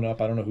Nowinski showing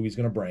up. I don't know who he's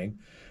going to bring.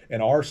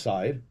 And our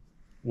side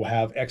will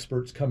have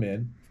experts come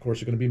in. Of course,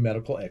 they're going to be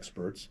medical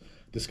experts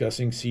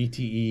discussing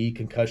CTE,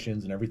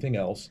 concussions, and everything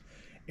else.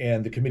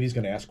 And the committee is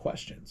going to ask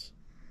questions.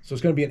 So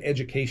it's going to be an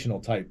educational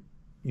type,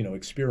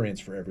 experience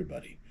for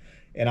everybody.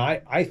 And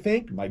I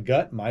think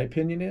my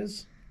opinion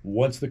is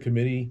once the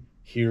committee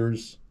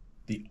hears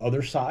the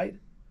other side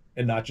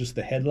and not just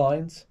the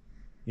headlines,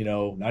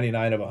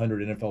 99 of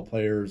 100 NFL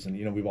players,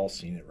 and, we've all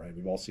seen it, right?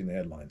 We've all seen the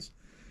headlines.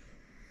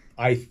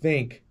 I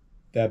think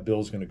that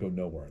bill's going to go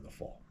nowhere in the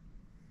fall.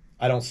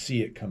 I don't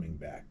see it coming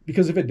back.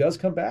 Because if it does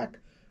come back,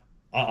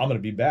 I'm going to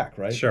be back,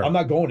 right? Sure. I'm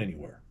not going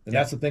anywhere. And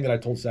that's the thing that I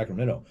told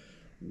Sacramento.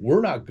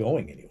 We're not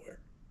going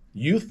anywhere.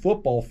 Youth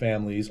football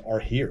families are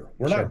here.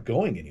 We're not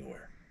going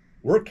anywhere.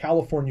 We're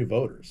California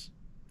voters.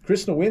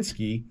 Chris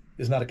Nowinski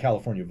is not a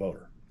California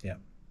voter. Yeah.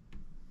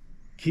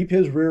 Keep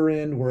his rear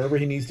end wherever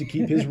he needs to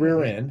keep his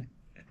rear end.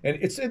 And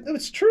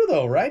it's true,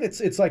 though, right?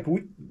 It's like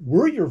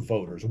we're your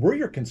voters. We're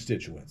your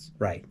constituents.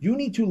 Right. You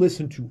need to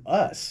listen to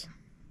us,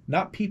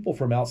 not people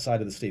from outside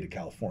of the state of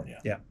California.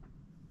 Yeah.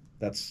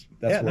 That's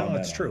where I'm at.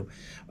 It's true.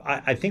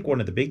 I think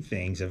one of the big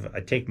things, if I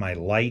take my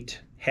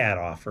light hat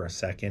off for a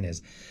second,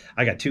 is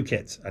I got two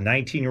kids, a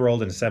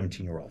 19-year-old and a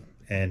 17-year-old.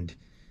 And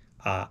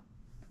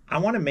I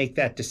want to make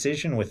that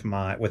decision with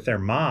their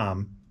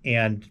mom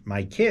and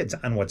my kids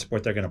on what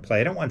sport they're going to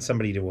play. I don't want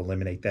somebody to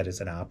eliminate that as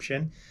an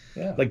option.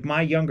 Yeah. Like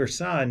my younger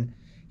son,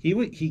 he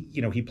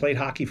played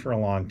hockey for a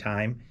long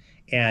time,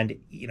 and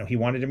he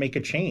wanted to make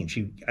a change.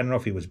 I don't know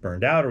if he was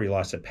burned out or he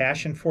lost a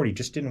passion for it. He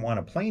just didn't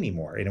want to play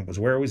anymore, and it was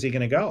where was he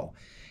going to go?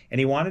 And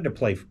he wanted to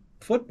play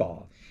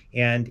football,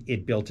 and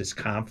it built his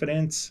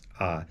confidence.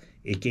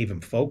 It gave him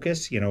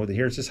focus.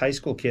 Here's this high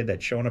school kid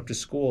that's showing up to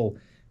school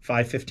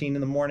 5:15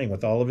 in the morning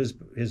with all of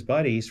his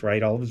buddies,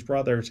 right? All of his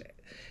brothers.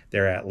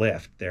 They're at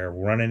lift. They're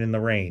running in the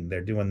rain.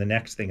 They're doing the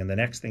next thing and the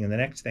next thing and the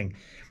next thing.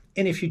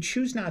 And if you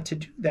choose not to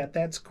do that,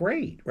 that's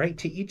great, right?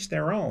 To each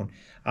their own.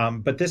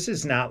 But this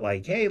is not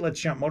like, hey, let's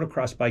jump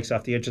motocross bikes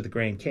off the edge of the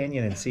Grand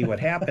Canyon and see what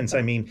happens.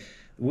 I mean,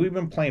 we've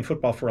been playing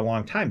football for a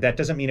long time. That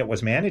doesn't mean it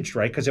was managed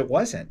right, because it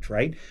wasn't,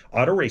 right?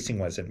 Auto racing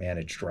wasn't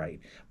managed right.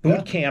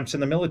 Boot camps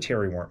in the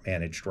military weren't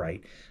managed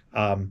right.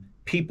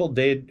 People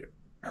did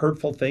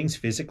hurtful things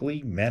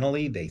physically,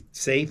 mentally. They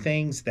say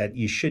things that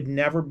you should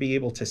never be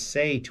able to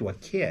say to a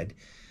kid.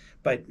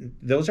 But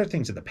those are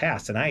things of the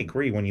past. And I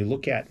agree. When you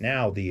look at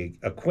now the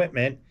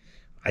equipment,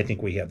 I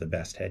think we have the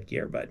best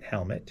headgear, but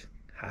helmet.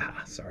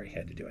 Sorry,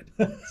 had to do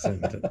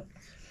it.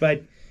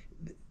 But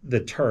the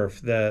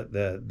turf,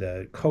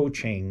 the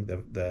coaching,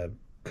 the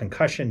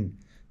concussion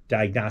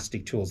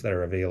diagnostic tools that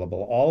are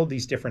available, all of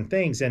these different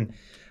things. And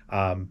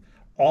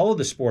all of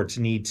the sports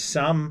need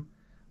some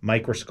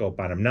microscope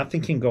on them.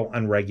 Nothing can go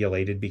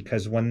unregulated,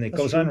 because when it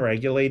goes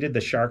unregulated,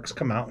 the sharks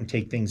come out and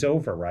take things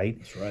over, right?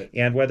 That's right.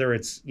 And whether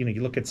it's, you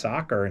look at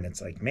soccer and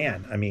it's like,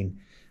 man, I mean,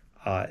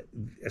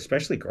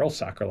 especially girls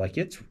soccer, like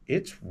it's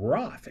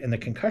rough, and the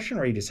concussion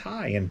rate is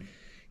high. And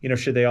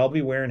should they all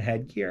be wearing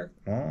headgear?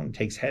 Well, it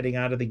takes heading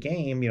out of the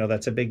game.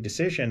 That's a big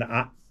decision.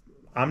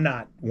 I'm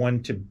not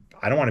one to.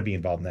 I don't want to be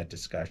involved in that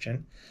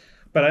discussion,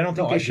 but I don't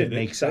think they should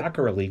make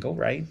soccer illegal,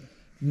 right?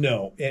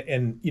 No,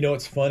 and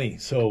it's funny.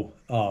 So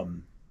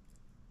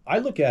I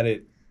look at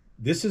it.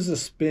 This is a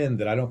spin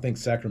that I don't think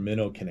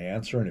Sacramento can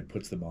answer, and it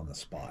puts them on the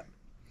spot.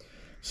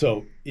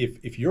 So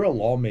if you're a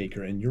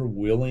lawmaker and you're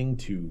willing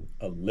to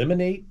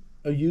eliminate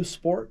a youth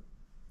sport,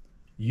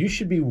 you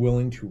should be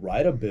willing to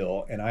write a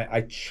bill. And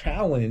I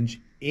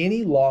challenge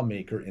any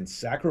lawmaker in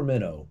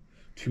Sacramento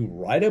to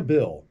write a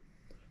bill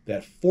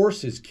that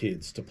forces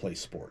kids to play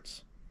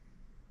sports.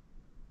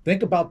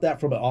 Think about that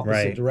from an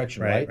opposite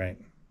direction, right? Right.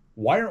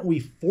 Why aren't we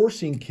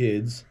forcing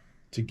kids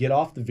to get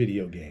off the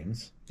video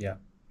games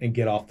and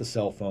get off the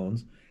cell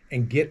phones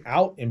and get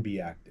out and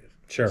be active?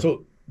 Sure.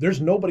 So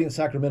there's nobody in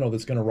Sacramento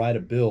that's going to write a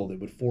bill that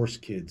would force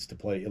kids to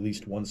play at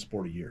least one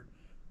sport a year.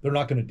 They're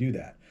not going to do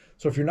that.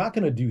 So if you're not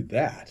going to do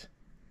that,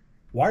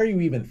 why are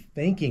you even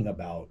thinking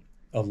about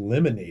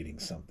eliminating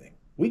something?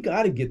 We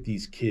got to get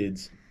these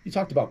kids. You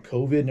talked about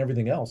COVID and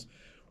everything else.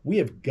 We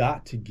have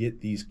got to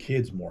get these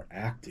kids more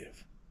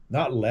active,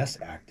 not less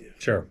active.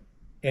 Sure.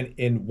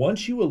 And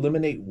once you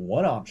eliminate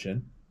one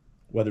option,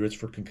 whether it's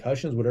for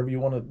concussions, whatever you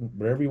want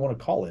to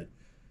call it,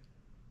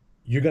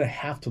 you're going to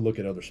have to look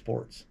at other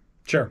sports.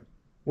 Sure.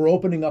 We're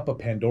opening up a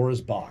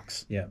Pandora's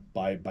box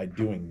by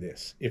doing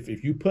this.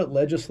 If you put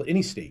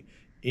any state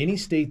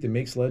that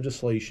makes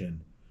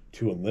legislation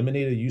to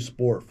eliminate a youth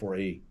sport for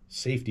a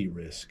safety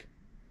risk,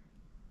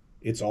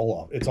 it's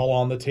all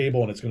on the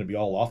table, and it's going to be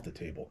all off the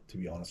table, to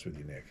be honest with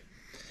you, Nick.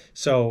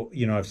 So,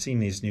 I've seen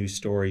these news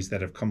stories that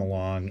have come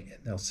along, and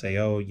they'll say,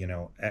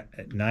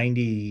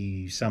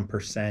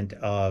 90-some%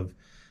 of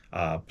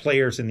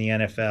players in the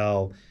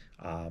NFL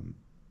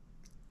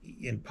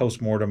in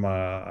postmortem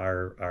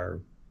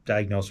are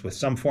diagnosed with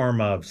some form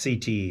of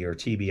CTE or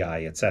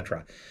TBI, et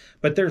cetera.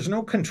 But there's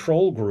no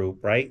control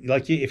group, right?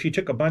 Like if you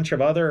took a bunch of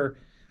other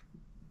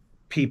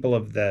people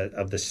of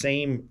the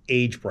same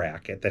age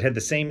bracket, that had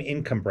the same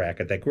income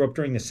bracket, that grew up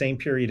during the same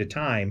period of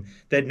time,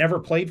 that never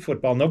played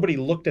football, nobody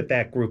looked at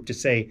that group to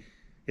say,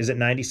 is it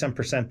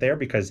 90-some% there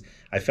because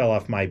I fell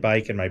off my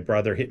bike and my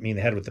brother hit me in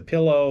the head with a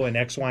pillow and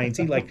X, Y, and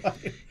Z? Like,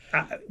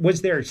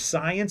 was there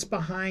science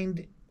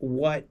behind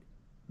what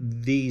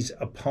these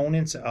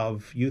opponents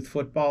of youth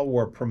football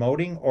were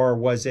promoting, or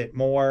was it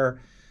more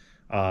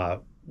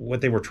what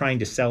they were trying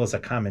to sell as a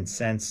common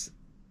sense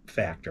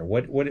factor?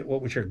 What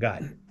was your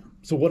gut?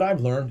 So what I've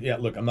learned,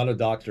 look, I'm not a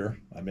doctor.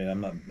 I mean, I'm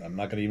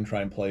not going to even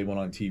try and play one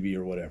on TV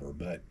or whatever.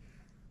 But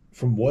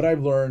from what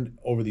I've learned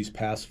over these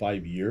past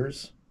 5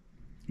 years,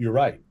 you're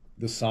right.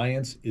 The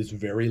science is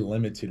very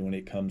limited when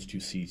it comes to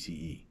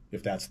CTE,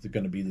 if that's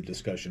going to be the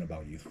discussion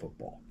about youth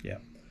football. Yeah.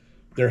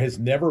 There has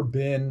never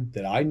been,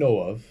 that I know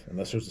of,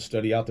 unless there's a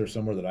study out there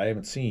somewhere that I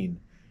haven't seen,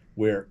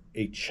 where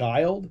a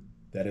child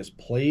that has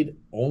played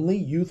only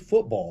youth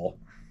football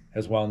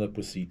has wound up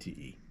with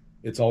CTE.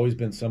 It's always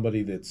been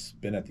somebody that's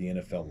been at the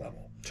NFL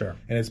level. Sure.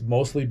 And it's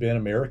mostly been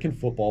American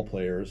football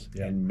players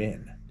and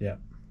men. Yeah.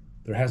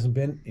 There hasn't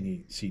been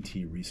any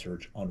CT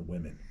research on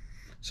women.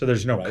 So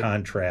there's no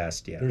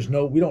contrast yet.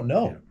 We don't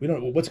know. Yeah. We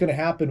don't know what's going to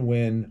happen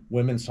when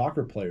women's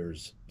soccer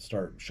players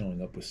start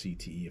showing up with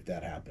CTE, if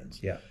that happens.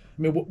 Yeah.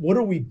 I mean, what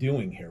are we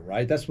doing here,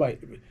 right? That's why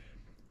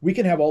we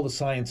can have all the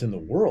science in the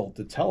world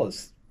to tell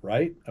us,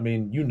 right? I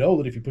mean,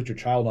 that if you put your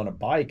child on a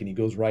bike and he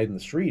goes riding the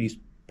street, he's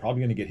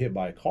probably going to get hit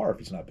by a car if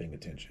he's not paying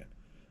attention.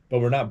 But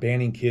we're not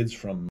banning kids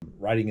from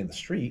riding in the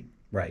street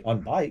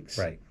on bikes.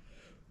 Right.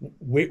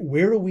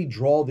 Where do we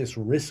draw this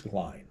risk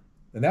line?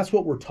 And that's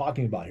what we're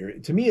talking about here.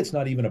 To me, it's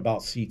not even about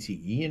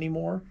CTE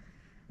anymore.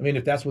 I mean,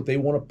 if that's what they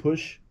want to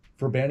push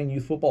for banning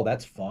youth football,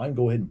 that's fine.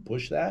 Go ahead and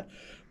push that.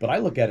 But I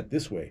look at it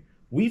this way.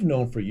 We've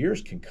known for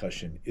years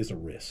concussion is a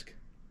risk,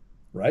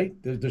 right?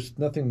 There's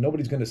nothing,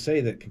 nobody's going to say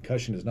that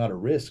concussion is not a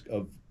risk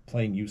of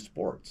playing youth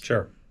sports.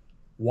 Sure.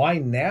 Why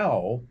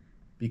now,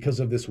 because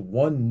of this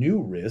one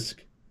new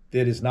risk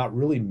that is not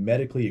really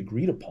medically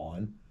agreed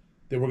upon,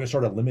 that we're going to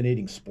start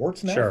eliminating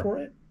sports now for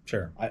it?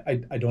 Sure.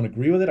 I don't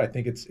agree with it. I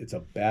think it's a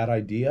bad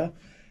idea.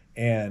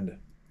 And,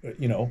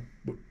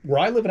 where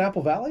I live in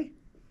Apple Valley,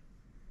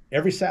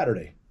 every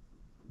Saturday,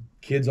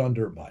 kids on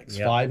dirt bikes,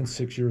 5 and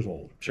 6 years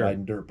old,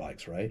 riding dirt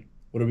bikes, right?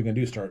 What are we going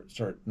to do? Start?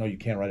 No, you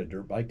can't ride a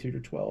dirt bike till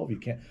you're 12. You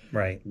can't.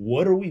 Right.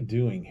 What are we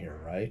doing here,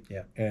 right?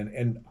 Yeah.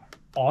 And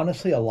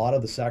honestly, a lot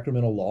of the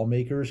Sacramento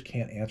lawmakers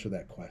can't answer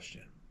that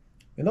question.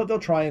 And they'll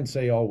try and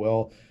say, oh,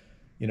 well,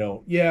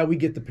 we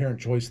get the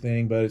parent choice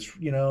thing, but it's,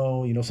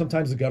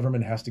 sometimes the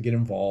government has to get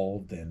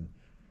involved. And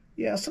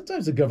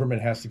sometimes the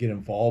government has to get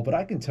involved. But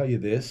I can tell you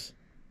this,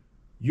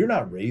 you're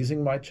not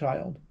raising my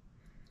child.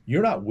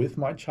 You're not with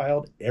my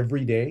child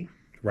every day.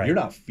 Right. You're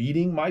not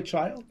feeding my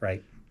child.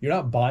 Right. You're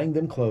not buying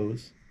them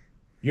clothes.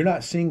 You're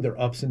not seeing their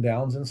ups and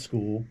downs in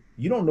school.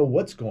 You don't know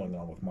what's going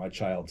on with my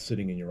child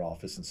sitting in your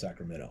office in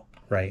Sacramento.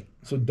 Right.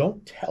 So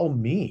don't tell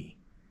me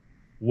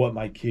what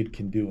my kid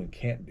can do and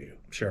can't do.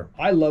 Sure.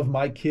 I love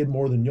my kid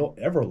more than you'll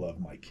ever love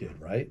my kid,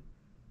 right?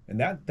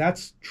 And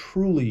that's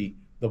truly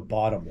the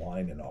bottom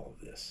line in all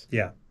of this.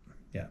 Yeah.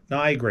 Yeah. No,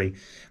 I agree.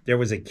 There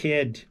was a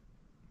kid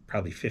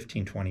probably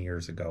 15, 20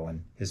 years ago,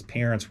 and his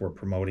parents were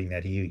promoting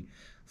that he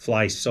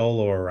fly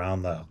solo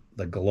around the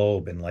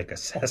globe in like a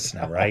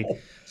Cessna, right?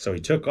 So he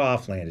took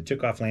off,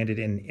 landed,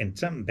 and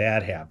something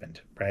bad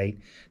happened, right?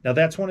 Now,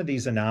 that's one of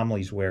these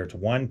anomalies where it's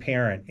one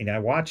parent, and I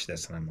watch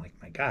this, and I'm like,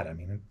 my God, I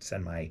mean, I'd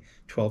send my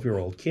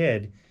 12-year-old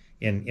kid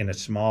in a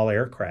small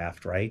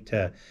aircraft, right,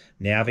 to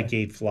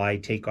navigate, fly,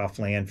 take off,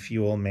 land,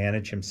 fuel,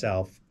 manage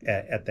himself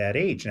at that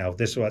age. Now,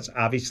 this was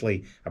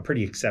obviously a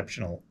pretty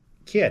exceptional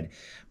kid,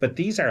 but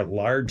these are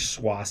large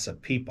swaths of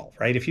people,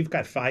 right? If you've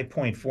got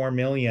 5.4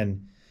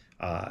 million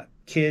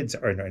kids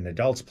and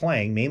adults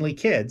playing, mainly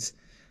kids,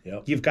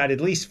 Yep. you've got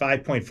at least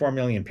 5.4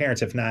 million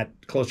parents, if not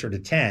closer to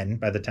 10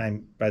 by the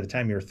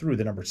time you're through.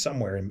 The number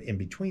somewhere in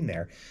between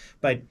there.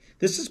 But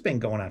this has been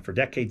going on for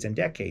decades and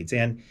decades.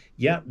 And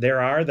yeah,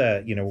 there are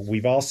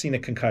we've all seen a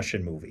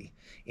concussion movie.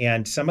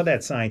 And some of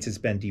that science has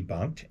been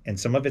debunked and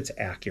some of it's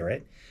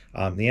accurate. The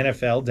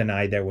NFL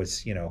denied there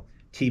was,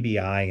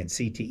 TBI and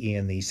CTE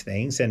and these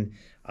things. And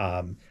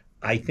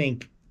I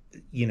think,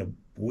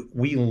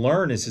 we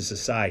learn as a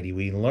society,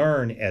 we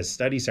learn as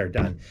studies are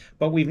done,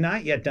 but we've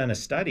not yet done a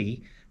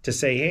study to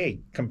say,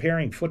 hey,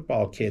 comparing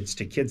football kids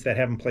to kids that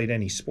haven't played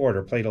any sport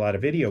or played a lot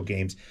of video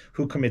games,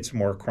 who commits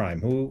more crime,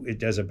 who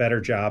does a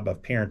better job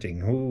of parenting,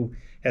 who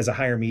has a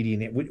higher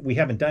median. We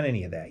haven't done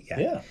any of that yet.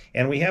 Yeah.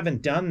 And we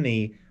haven't done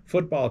the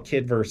football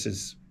kid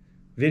versus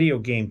video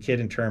game kid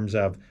in terms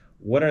of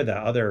what are the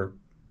other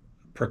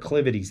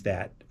proclivities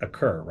that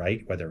occur,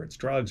 right? Whether it's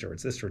drugs or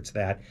it's this or it's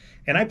that.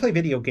 And I play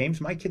video games.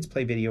 My kids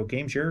play video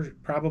games. You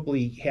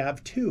probably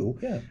have too.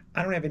 Yeah.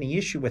 I don't have any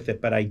issue with it,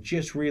 but I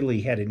just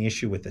really had an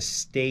issue with the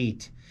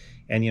state.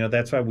 And,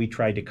 that's why we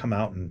tried to come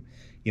out and,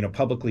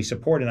 publicly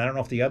support. And I don't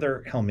know if the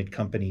other helmet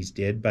companies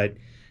did, but,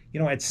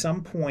 at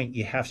some point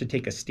you have to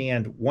take a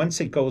stand. Once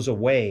it goes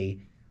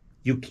away,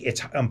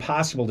 it's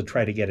impossible to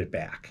try to get it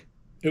back.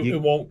 It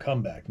won't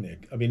come back,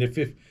 Nick. I mean,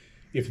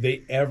 if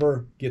they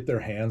ever get their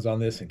hands on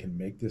this and can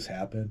make this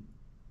happen,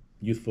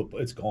 youth football,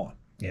 it's gone.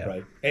 Yeah.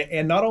 Right.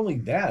 And not only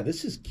that,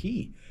 this is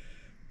key.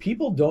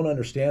 People don't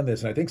understand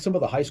this. And I think some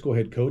of the high school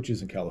head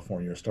coaches in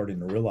California are starting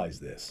to realize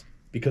this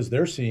because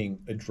they're seeing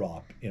a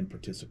drop in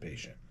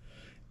participation.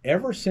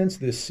 Ever since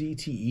this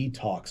CTE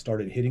talk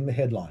started hitting the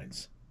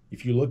headlines,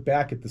 if you look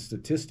back at the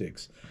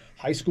statistics,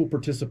 high school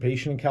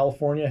participation in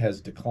California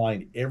has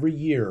declined every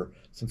year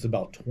since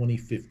about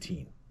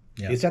 2015.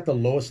 Yeah. It's at the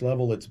lowest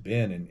level it's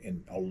been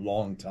in a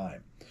long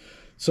time.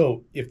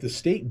 So if the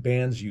state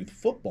bans youth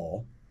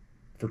football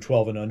for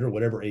 12 and under,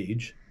 whatever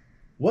age,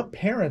 what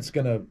parent's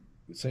going to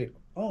say,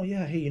 oh,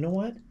 yeah, hey, you know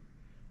what?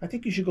 I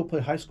think you should go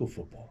play high school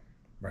football.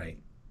 Right.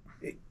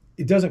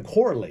 It doesn't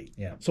correlate.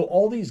 Yeah. So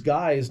all these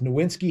guys,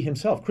 Nowinski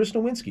himself, Chris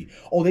Nowinski,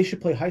 oh, they should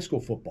play high school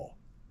football.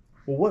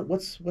 Well,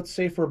 what's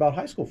safer about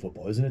high school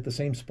football? Isn't it the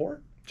same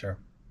sport? Sure.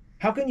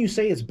 How can you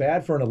say it's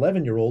bad for an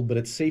 11-year-old, but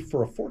it's safe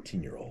for a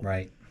 14-year-old?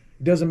 Right.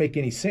 It doesn't make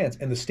any sense,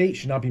 and the state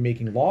should not be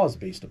making laws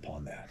based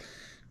upon that.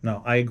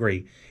 No, I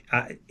agree,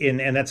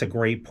 and that's a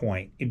great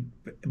point.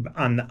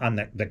 On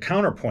the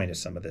counterpoint of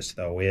some of this,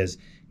 though, is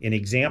an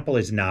example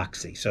is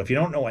NOXI. So if you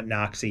don't know what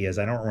NOXI is,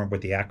 I don't remember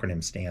what the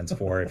acronym stands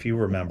for. If you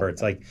remember,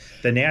 it's like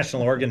the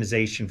National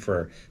Organization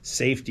for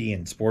Safety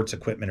and Sports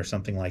Equipment or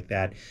something like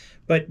that.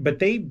 But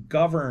they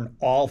govern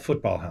all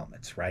football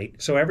helmets, right?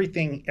 So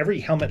every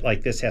helmet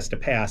like this has to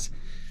pass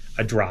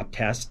a drop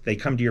test. They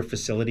come to your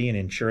facility and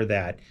ensure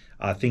that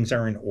things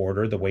are in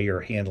order, the way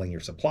you're handling your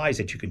supplies,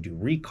 that you can do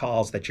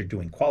recalls, that you're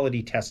doing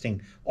quality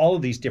testing, all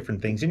of these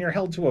different things, and you're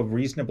held to a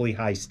reasonably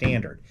high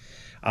standard.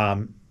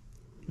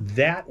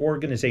 That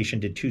organization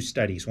did 2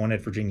 studies, one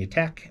at Virginia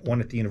Tech, one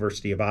at the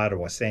University of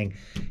Ottawa, saying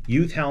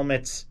youth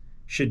helmets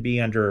should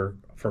be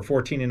for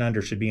 14 and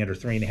under, should be under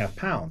 3.5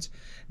 pounds.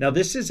 Now,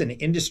 this is an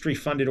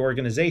industry-funded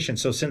organization,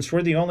 so since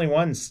we're the only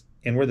ones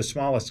and we're the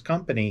smallest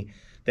company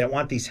that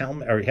want these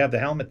helmet or have the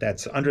helmet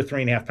that's under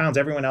 3.5 pounds,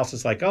 everyone else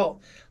is like, oh,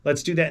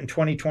 let's do that in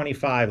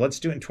 2025. Let's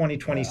do it in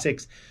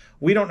 2026. Yeah.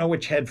 We don't know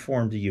which head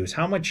form to use.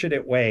 How much should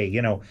it weigh?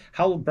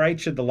 How bright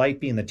should the light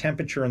be and the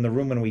temperature in the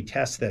room when we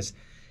test this?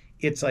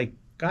 It's like,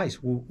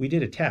 guys, we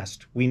did a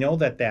test. We know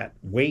that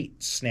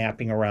weight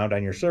snapping around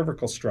on your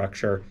cervical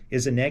structure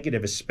is a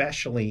negative,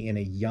 especially in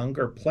a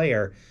younger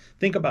player.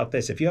 Think about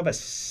this. If you have a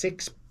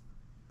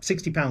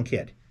 60-pound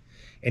kid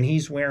and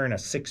he's wearing a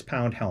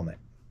 6-pound helmet,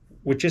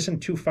 which isn't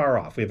too far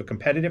off. We have a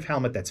competitive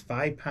helmet that's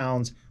 5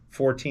 pounds,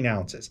 14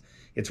 ounces.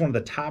 It's one of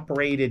the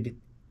top-rated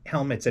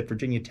helmets at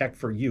Virginia Tech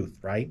for youth,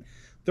 right?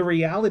 The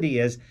reality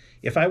is,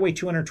 if I weigh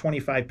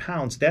 225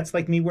 pounds, that's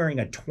like me wearing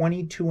a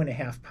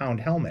 22.5-pound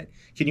helmet.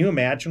 Can you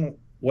imagine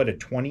what a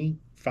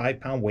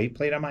 5-pound weight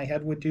plate on my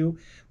head would do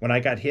when I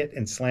got hit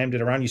and slammed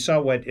it around. You saw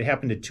what it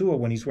happened to Tua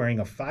when he's wearing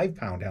a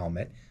 5-pound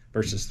helmet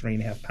versus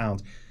 3.5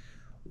 pounds.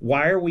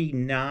 Why are we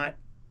not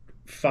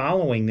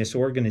following this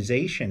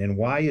organization, and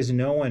why is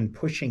no one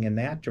pushing in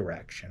that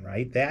direction,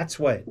 right? That's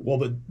what. Well,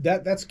 but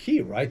that's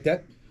key, right?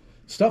 That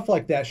stuff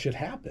like that should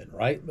happen,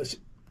 right?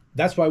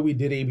 That's why we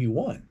did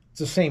AB1. It's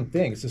the same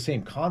thing. It's the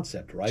same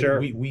concept, right? Sure.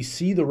 We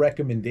see the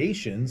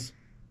recommendations,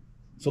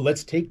 so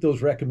let's take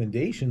those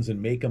recommendations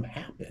and make them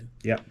happen.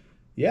 Yeah.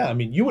 Yeah, I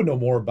mean, you would know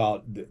more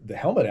about the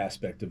helmet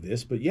aspect of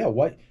this, but yeah,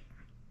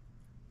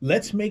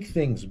 let's make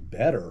things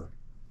better.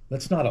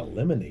 Let's not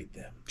eliminate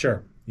them.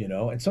 Sure. You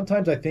know, and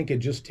sometimes I think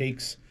it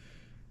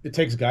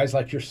takes guys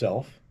like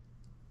yourself,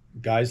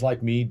 guys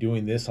like me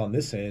doing this on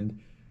this end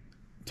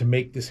to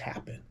make this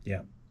happen.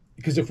 Yeah.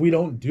 Because if we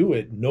don't do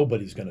it,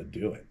 nobody's going to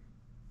do it.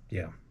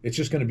 Yeah. It's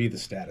just going to be the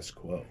status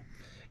quo.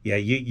 Yeah,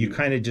 you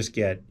kind of just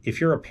get, if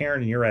you're a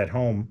parent and you're at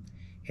home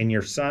and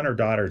your son or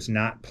daughter's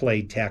not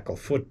played tackle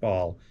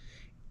football,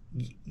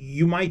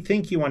 you might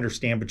think you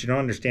understand, but you don't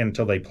understand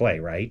until they play,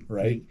 right?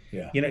 Right.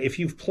 Yeah. You know, if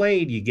you've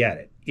played, you get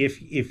it.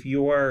 If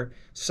your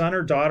son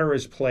or daughter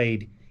has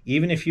played,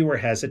 even if you were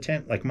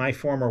hesitant, like my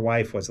former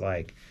wife was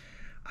like,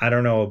 I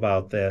don't know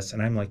about this.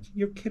 And I'm like,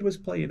 your kid was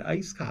playing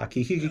ice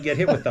hockey. He could get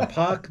hit with the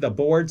puck, the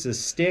boards, the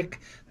stick,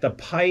 the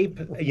pipe,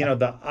 you know,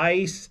 the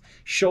ice,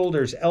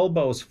 shoulders,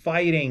 elbows,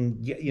 fighting,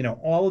 you know,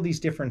 all of these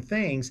different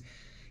things.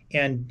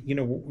 And, you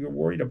know, we're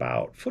worried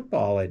about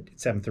football at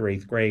 7th or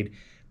 8th grade.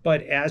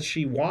 But as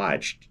she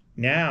watched,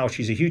 now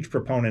she's a huge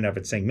proponent of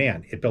it, saying,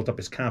 man, it built up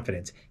his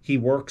confidence. He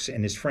works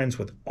and is friends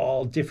with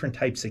all different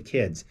types of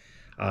kids.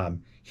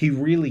 He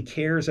really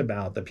cares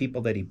about the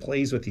people that he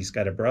plays with. He's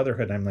got a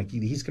brotherhood. I'm like,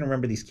 he's going to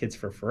remember these kids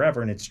for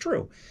forever. And it's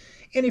true.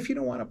 And if you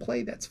don't want to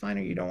play, that's fine.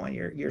 Or you don't want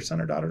your son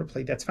or daughter to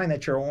play, that's fine.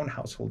 That's your own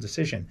household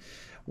decision.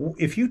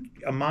 If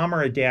a mom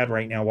or a dad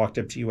right now walked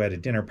up to you at a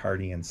dinner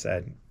party and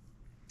said,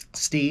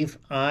 Steve,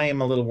 I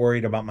am a little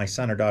worried about my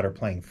son or daughter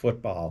playing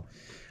football.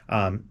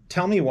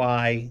 Tell me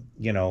why,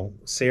 you know,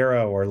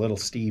 Sarah or little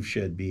Steve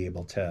should be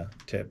able to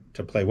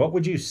play. What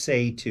would you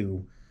say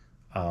to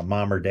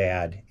mom or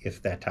dad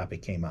if that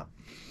topic came up?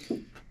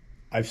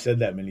 I've said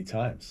that many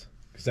times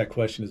because that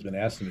question has been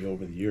asked to me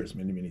over the years,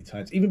 many, many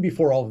times, even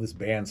before all of this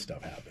band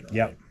stuff happened. Right?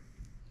 Yep.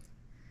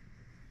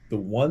 The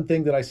one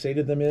thing that I say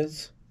to them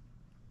is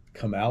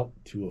come out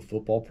to a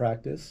football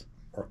practice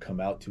or come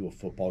out to a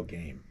football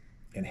game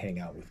and hang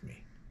out with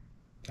me.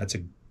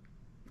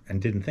 And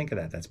didn't think of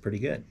that. That's pretty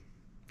good.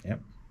 Yep.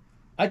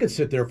 I could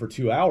sit there for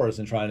 2 hours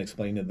and try and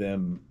explain to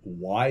them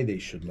why they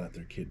should let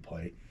their kid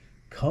play.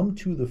 Come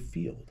to the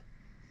field.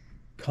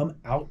 Come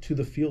out to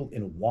the field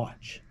and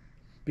watch.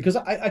 Because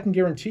I can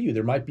guarantee you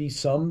there might be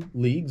some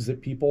leagues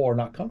that people are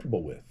not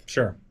comfortable with.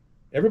 Sure.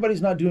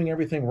 Everybody's not doing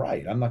everything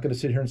right. I'm not going to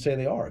sit here and say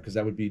they are because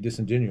that would be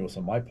disingenuous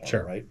on my part,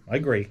 Sure. right? I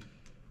agree.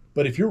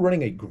 But if you're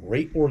running a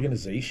great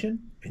organization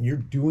and you're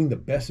doing the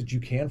best that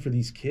you can for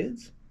these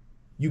kids,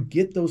 you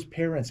get those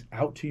parents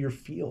out to your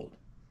field.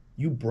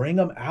 You bring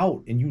them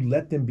out and you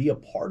let them be a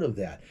part of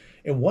that.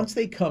 And once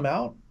they come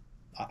out,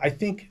 I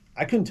think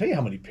I couldn't tell you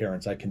how many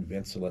parents I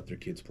convinced to let their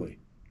kids play.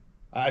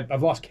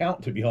 I've lost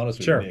count, to be honest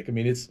with Sure. you, Nick. I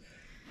mean, it's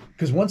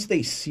because once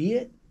they see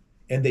it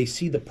and they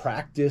see the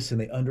practice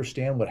and they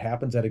understand what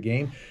happens at a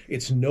game,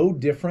 it's no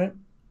different.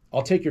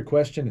 I'll take your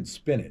question and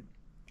spin it.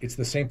 It's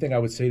the same thing I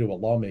would say to a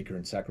lawmaker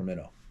in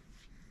Sacramento.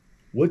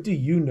 What do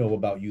you know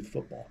about youth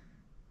football?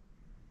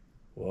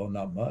 Well,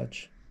 not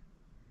much.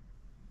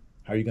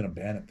 How are you going to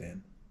ban it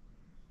then?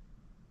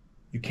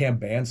 You can't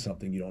ban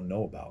something you don't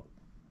know about.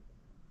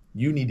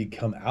 You need to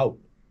come out.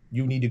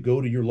 You need to go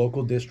to your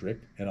local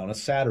district, and on a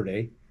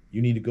Saturday,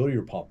 you need to go to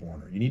your Pop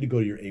Warner. You need to go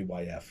to your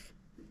AYF.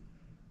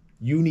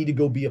 You need to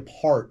go be a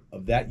part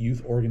of that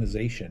youth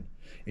organization,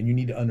 and you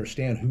need to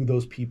understand who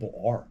those people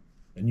are.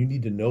 And you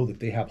need to know that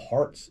they have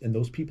hearts, and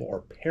those people are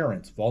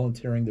parents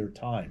volunteering their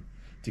time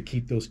to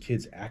keep those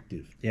kids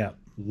active. Yeah.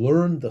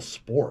 Learn the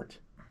sport.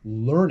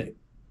 Learn it.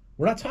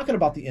 We're not talking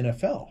about the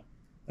NFL.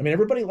 I mean,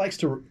 everybody likes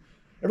to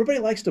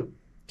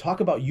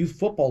talk about youth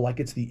football like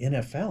it's the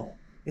NFL.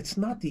 It's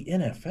not the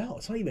NFL.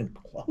 It's not even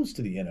close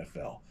to the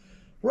NFL.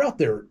 We're out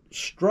there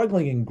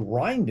struggling and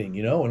grinding,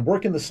 you know, and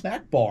working the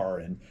snack bar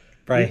and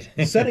Right.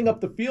 setting up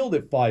the field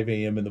at 5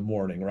 a.m. in the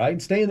morning, right?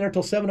 And staying there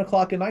till 7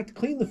 o'clock at night to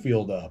clean the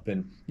field up.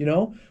 And, you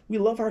know, we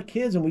love our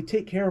kids and we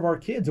take care of our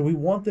kids and we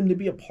want them to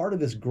be a part of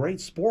this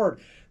great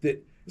sport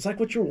that it's like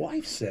what your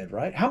wife said,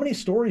 right? How many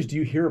stories do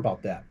you hear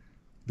about that?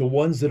 The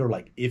ones that are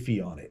like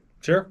iffy on it.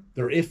 Sure.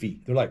 They're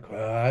iffy. They're like,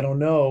 I don't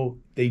know.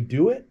 They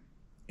do it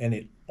and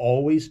it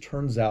always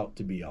turns out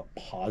to be a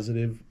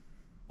positive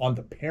on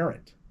the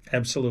parent.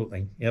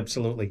 Absolutely.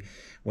 Absolutely.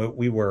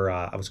 We were,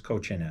 I was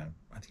coaching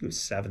I think it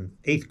was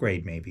 8th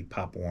grade, maybe,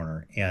 Pop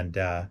Warner. And,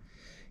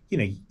 you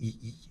know,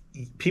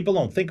 people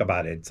don't think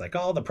about it. It's like,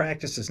 oh, the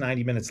practice is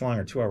 90 minutes long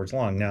or 2 hours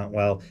long. Now,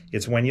 well,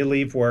 it's when you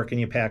leave work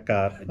and you pack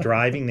up,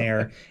 driving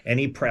there,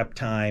 any prep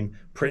time,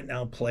 printing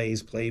out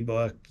plays,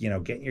 playbook, you know,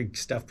 getting your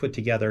stuff put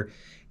together.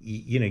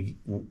 You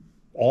know,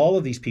 all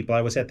of these people.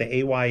 I was at the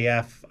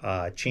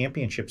AYF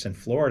championships in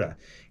Florida,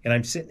 and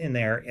I'm sitting in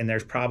there, and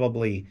there's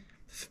probably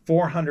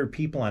 400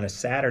 people on a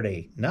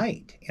Saturday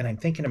night. And I'm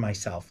thinking to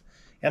myself,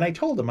 and I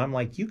told them, I'm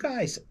like, you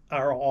guys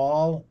are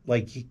all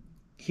like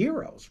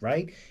heroes,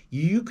 right?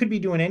 You could be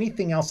doing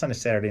anything else on a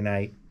Saturday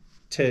night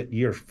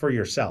for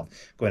yourself,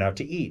 going out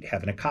to eat,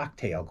 having a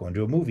cocktail, going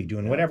to a movie,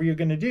 doing whatever you're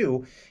going to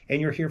do, and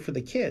you're here for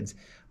the kids.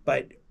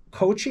 But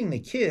coaching the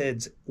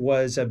kids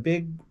was a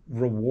big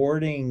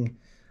rewarding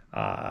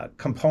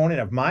component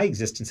of my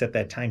existence at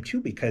that time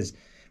too, because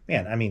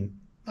man, I mean,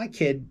 my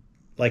kid,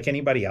 like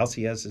anybody else,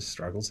 he has his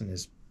struggles and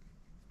his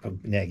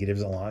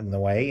negatives along the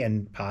way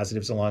and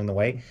positives along the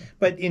way.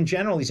 But in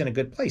general, he's in a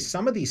good place.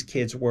 Some of these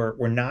kids were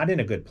not in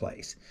a good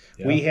place.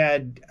 Yeah. We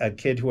had a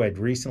kid who had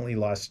recently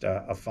lost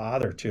a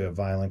father to a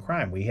violent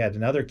crime. We had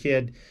another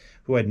kid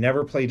who had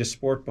never played a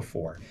sport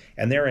before.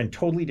 And they're in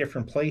totally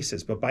different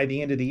places. But by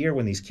the end of the year,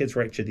 when these kids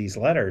write you these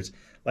letters,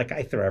 like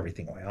I throw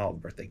everything away, all the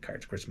birthday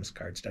cards, Christmas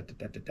cards,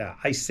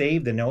 I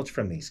save the notes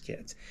from these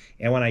kids.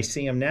 And when I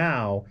see them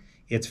now,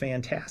 it's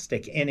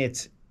fantastic. And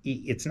it's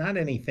not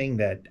anything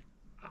that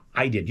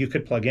I did. You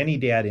could plug any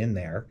dad in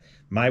there.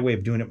 My way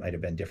of doing it might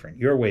have been different.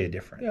 Your way is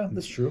different. Yeah,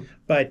 that's true.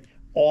 But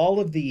all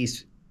of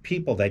these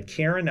people that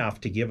care enough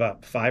to give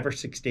up 5 or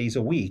 6 days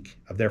a week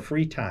of their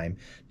free time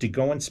to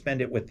go and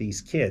spend it with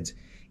these kids,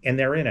 and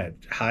they're in a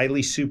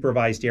highly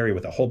supervised area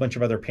with a whole bunch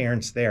of other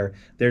parents there,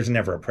 there's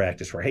never a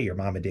practice where, hey, your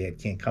mom and dad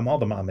can't come. All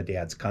the mom and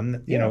dads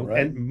come, you know,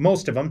 right. And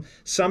most of them,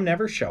 some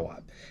never show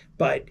up.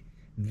 But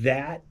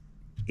that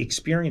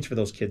experience for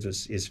those kids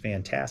is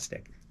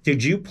fantastic.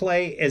 Did you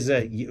play as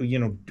a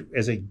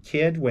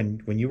kid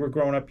when you were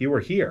growing up? You were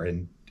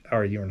here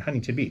or you were in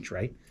Huntington Beach,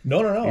 right?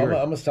 No.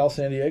 I'm a South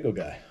San Diego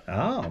guy.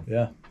 Oh,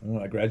 yeah.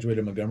 I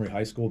graduated Montgomery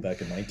High School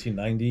back in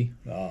 1990.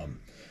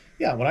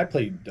 Yeah, when I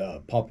played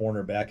Pop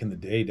Warner back in the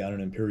day down in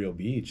Imperial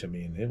Beach, I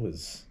mean,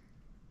 it's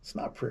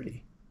not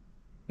pretty.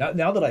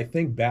 Now that I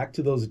think back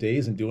to those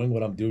days and doing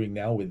what I'm doing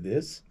now with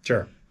this,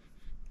 sure,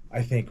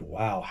 I think,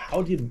 wow,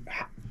 how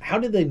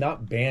did they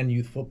not ban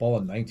youth football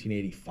in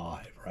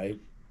 1985, right?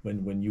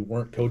 When you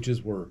weren't,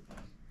 coaches were,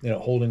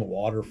 holding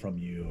water from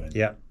you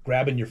and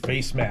grabbing your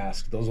face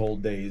mask, those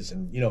old days,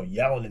 and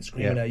yelling and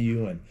screaming at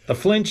you, and the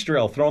flinch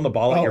drill, throwing the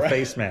ball at your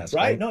face mask,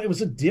 right? No, it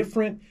was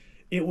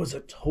a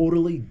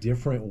totally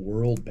different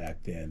world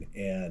back then,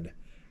 and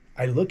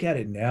I look at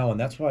it now, and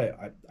that's why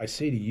I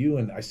say to you,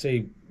 and I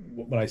say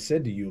when I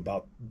said to you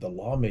about the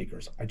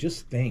lawmakers, I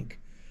just think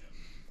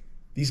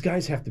these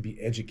guys have to be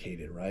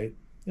educated, right?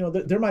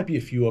 There might be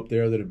a few up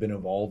there that have been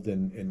involved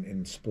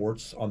in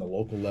sports on the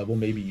local level,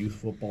 maybe youth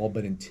football,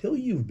 but until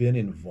you've been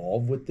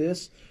involved with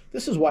this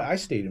is why I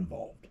stayed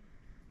involved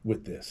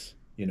with this.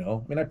 I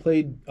mean, I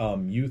played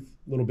youth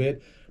a little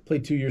bit,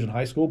 played 2 years in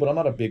high school, but I'm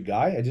not a big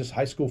guy.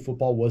 High school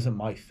football wasn't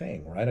my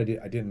thing, right? I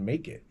didn't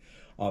make it,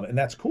 and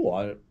that's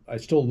cool. I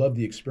still love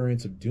the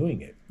experience of doing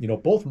it.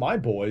 Both my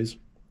boys,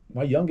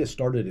 my youngest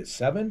started at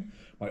 7,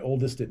 my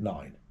oldest at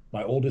 9.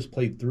 My oldest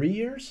played 3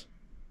 years.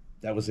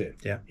 That was it.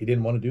 Yeah. He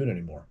didn't want to do it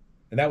anymore.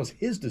 And that was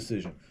his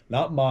decision,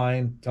 not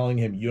mine telling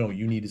him, you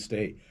need to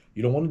stay.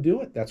 You don't want to do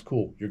it? That's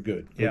cool. You're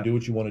good. Go do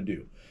what you want to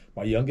do.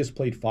 My youngest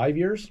played 5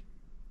 years.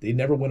 They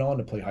never went on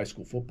to play high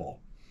school football.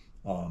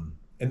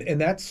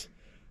 And that's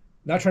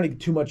not trying to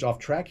get too much off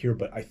track here,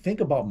 but I think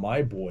about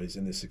my boys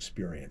in this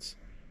experience.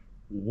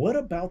 What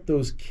about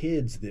those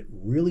kids that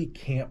really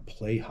can't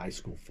play high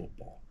school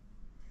football?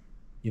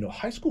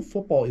 High school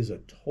football is a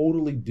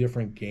totally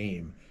different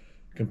game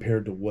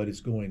compared to what is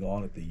going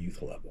on at the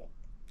youth level.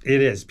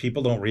 It is.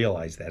 People don't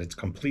realize that. It's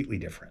completely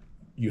different.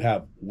 You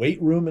have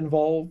weight room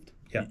involved.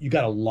 Yeah. You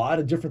got a lot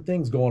of different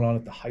things going on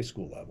at the high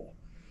school level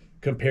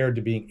compared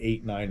to being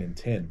 8, 9, and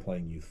 10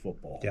 playing youth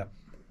football. Yeah.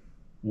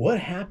 What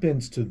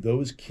happens to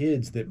those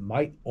kids that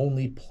might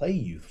only play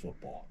youth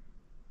football?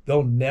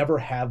 They'll never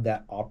have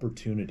that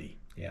opportunity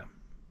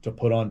to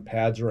put on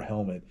pads or a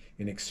helmet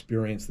and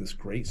experience this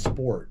great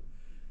sport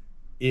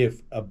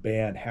if a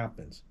ban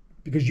happens.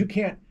 Because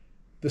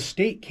the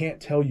state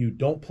can't tell you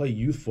don't play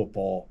youth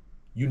football,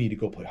 you need to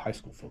go play high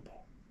school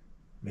football.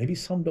 Maybe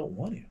some don't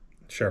want to.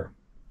 Sure.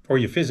 Or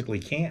you physically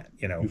can't,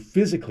 You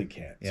physically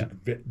can't. Yeah.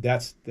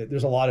 So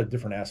there's a lot of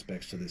different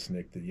aspects to this,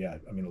 Nick,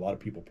 that, a lot of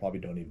people probably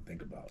don't even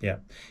think about. Yeah.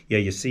 Yeah,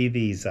 you see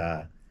these,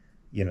 I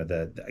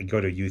go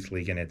to youth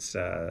league and it's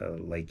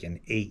like an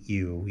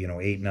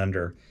 8U, 8 and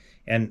under.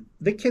 And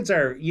the kids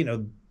are,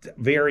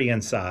 vary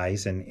in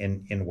size and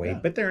in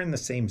weight, but they're in the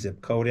same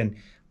zip code. And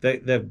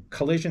the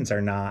collisions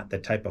are not the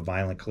type of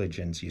violent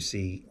collisions you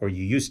see, or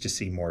you used to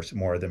see more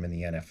of them in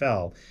the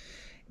NFL.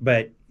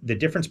 But the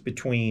difference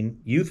between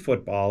youth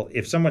football,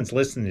 if someone's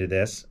listening to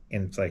this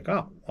and it's like,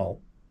 oh,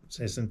 well,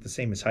 isn't the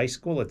same as high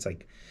school? It's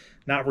like,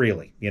 not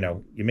really.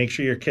 You make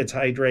sure your kid's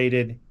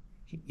hydrated.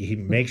 He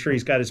make sure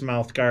he's got his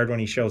mouth guard when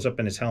he shows up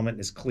in his helmet and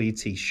his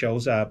cleats. He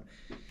shows up.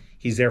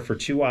 He's there for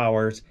 2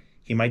 hours.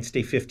 He might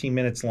stay 15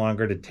 minutes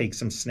longer to take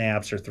some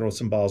snaps or throw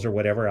some balls or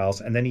whatever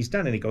else. And then he's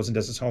done and he goes and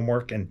does his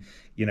homework and,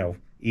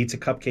 eats a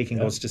cupcake and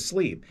goes to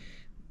sleep.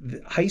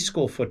 High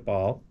school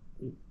football,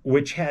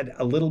 which had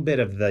a little bit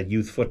of the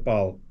youth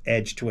football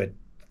edge to it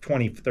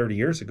 20, 30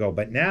 years ago.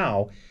 But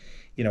now,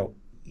 you know,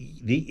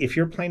 if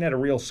you're playing at a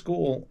real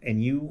school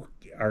and you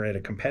are at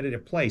a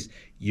competitive place,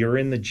 you're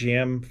in the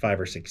gym 5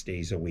 or 6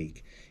 days a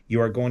week.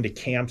 You are going to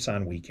camps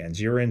on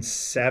weekends. You're in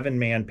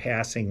 7-man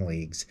passing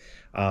leagues.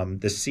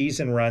 The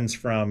season runs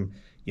from,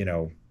 you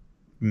know,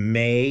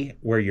 May,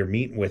 where you're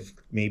meeting with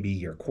maybe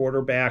your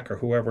quarterback or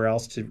whoever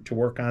else to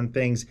work on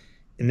things.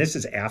 And this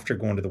is after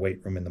going to the weight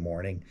room in the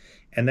morning.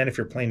 And then if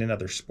you're playing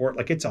another sport,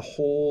 like it's a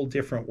whole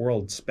different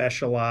world,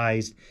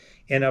 specialized.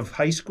 And of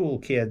high school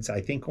kids,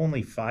 I think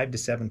only 5 to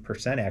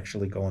 7%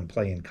 actually go and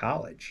play in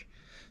college.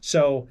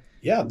 So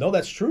yeah, no,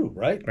 that's true,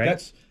 right?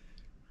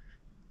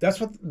 That's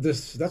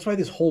why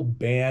this whole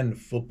ban youth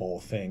football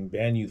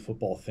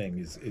thing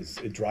is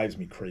it drives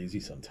me crazy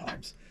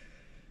sometimes.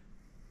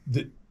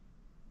 The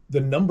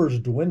numbers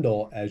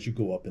dwindle as you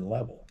go up in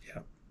level.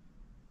 Yeah.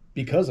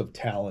 Because of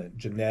talent,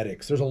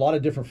 genetics. There's a lot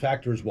of different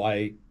factors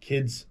why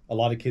a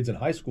lot of kids in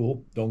high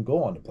school don't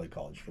go on to play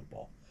college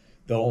football.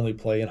 They'll only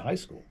play in high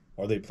school,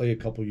 or they play a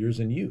couple years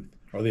in youth,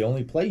 or they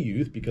only play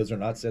youth because they're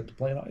not set to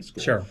play in high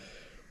school. Sure.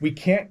 We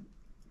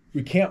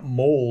can't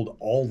mold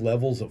all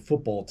levels of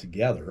football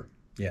together.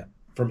 Yeah.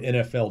 From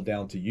NFL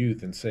down to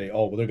youth and say,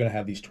 oh, well, they're going to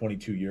have these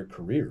 22-year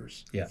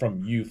careers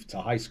from youth to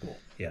high school.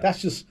 Yeah.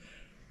 That's just,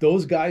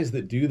 those guys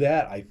that do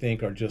that, I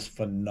think, are just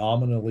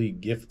phenomenally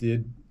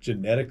gifted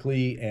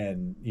genetically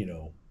and, you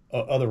know,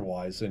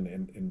 otherwise,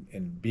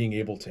 and being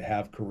able to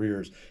have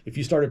careers. If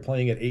you started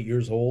playing at 8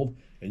 years old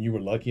and you were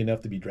lucky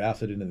enough to be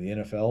drafted into the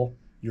NFL,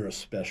 you're a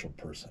special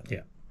person.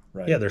 Yeah.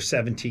 Right. Yeah, there's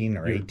 17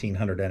 or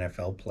 1,800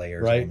 NFL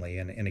players only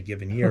in a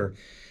given year.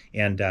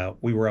 And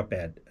we were up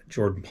at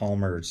Jordan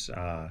Palmer's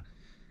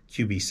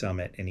QB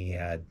Summit, and he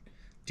had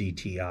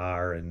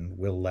DTR and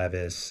Will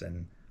Levis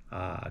and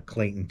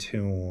Clayton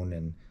Tune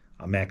and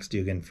Max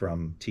Duggan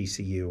from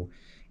TCU.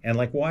 And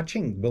like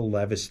watching Will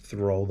Levis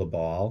throw the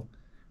ball,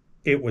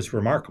 it was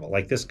remarkable.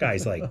 Like this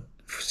guy's like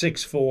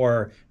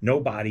 6'4", no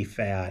body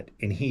fat,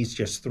 and he's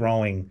just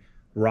throwing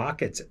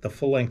rockets at the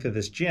full length of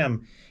this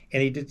gym.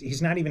 And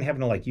he's not even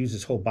having to like use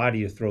his whole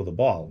body to throw the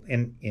ball.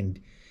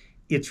 And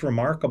it's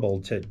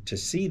remarkable to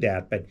see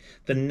that. But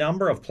the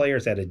number of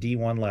players at a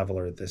D1 level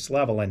or at this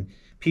level, and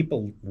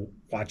people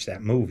watch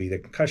that movie, the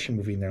concussion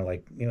movie, and they're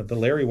like, you know, the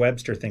Larry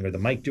Webster thing or the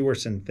Mike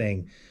Dewerson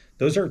thing,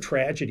 those are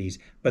tragedies.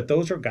 But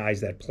those are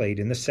guys that played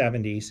in the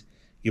 70s.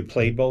 You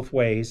played both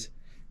ways.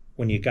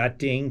 When you got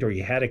dinged or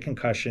you had a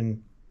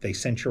concussion, they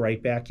sent you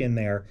right back in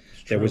there.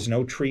 There was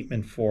no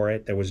treatment for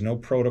it. There was no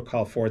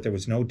protocol for it. There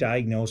was no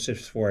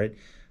diagnosis for it.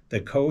 The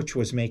coach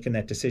was making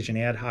that decision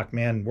ad hoc.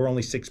 Man, we're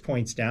only 6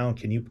 points down.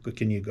 Can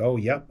you go?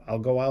 Yep, I'll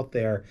go out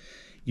there.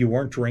 You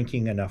weren't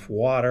drinking enough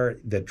water.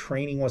 The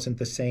training wasn't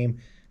the same.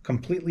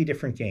 Completely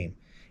different game.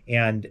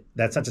 And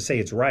that's not to say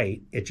it's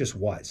right. It just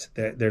was.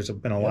 There's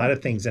been a lot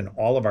of things in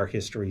all of our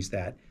histories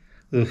that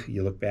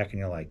you look back and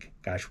you're like,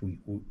 gosh,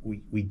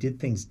 we did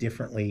things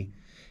differently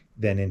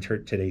than in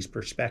today's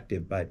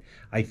perspective. But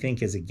I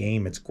think as a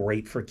game, it's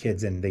great for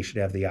kids, and they should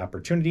have the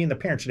opportunity, and the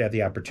parents should have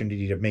the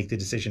opportunity to make the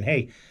decision,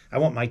 hey, I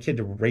want my kid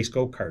to race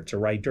go-karts or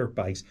ride dirt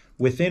bikes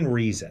within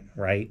reason,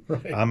 right?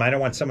 I don't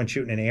want someone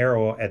shooting an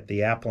arrow at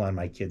the apple on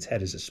my kid's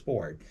head as a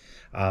sport.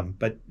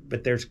 But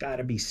there's got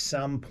to be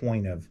some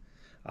point of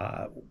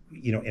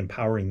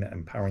empowering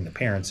the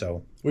parents.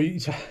 So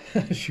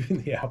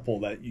shooting the apple,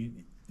 that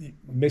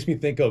makes me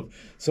think of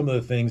some of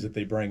the things that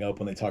they bring up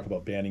when they talk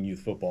about banning youth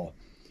football.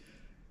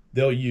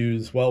 They'll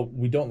use, well,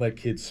 we don't let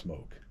kids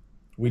smoke.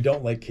 We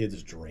don't let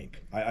kids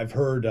drink. I've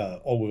heard,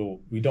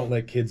 we don't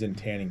let kids in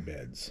tanning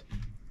beds.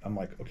 I'm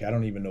like, okay, I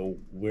don't even know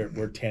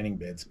where tanning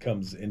beds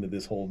comes into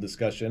this whole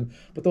discussion,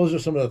 but those are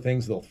some of the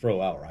things they'll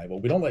throw out, right? Well,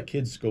 we don't let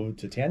kids go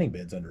to tanning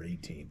beds under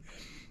 18.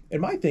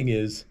 And my thing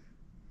is,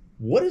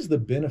 what is the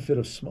benefit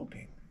of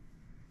smoking?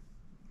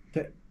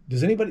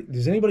 Does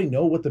anybody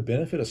know what the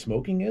benefit of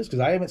smoking is? Because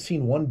I haven't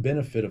seen one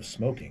benefit of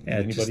smoking.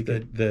 Yeah, just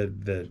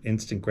the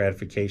instant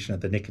gratification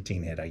of the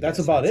nicotine hit, I guess. That's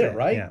about it,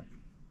 right? Yeah.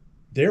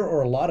 There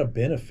are a lot of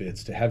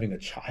benefits to having a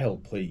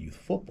child play youth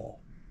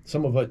football,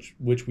 some of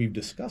which we've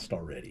discussed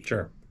already.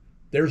 Sure.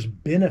 There's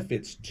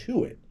benefits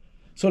to it.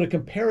 So to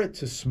compare it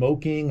to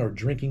smoking or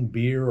drinking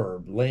beer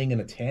or laying in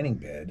a tanning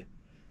bed,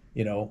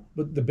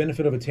 but the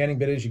benefit of a tanning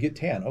bed is you get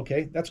tan.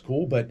 Okay, that's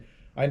cool, but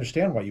I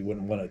understand why you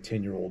wouldn't want a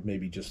 10-year-old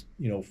maybe just,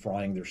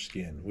 frying their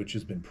skin, which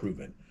has been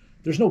proven.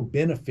 There's no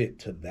benefit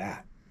to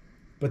that.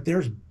 But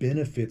there's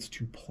benefits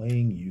to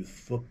playing youth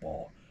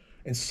football.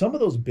 And some of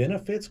those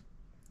benefits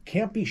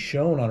can't be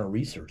shown on a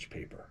research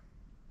paper.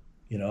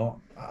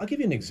 I'll give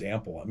you an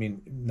example. I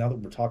mean, now that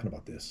we're talking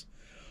about this,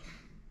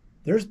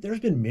 there's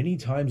been many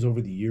times over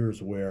the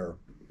years where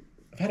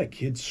I've had a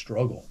kid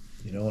struggle,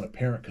 and a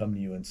parent come to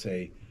you and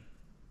say,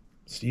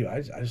 Steve, I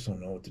just don't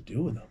know what to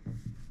do with him.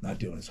 Not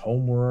doing his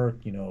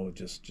homework,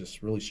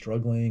 just really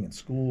struggling in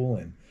school,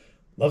 and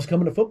loves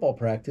coming to football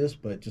practice,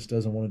 but just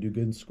doesn't want to do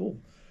good in school.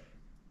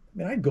 I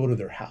mean, I'd go to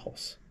their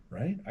house,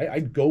 right?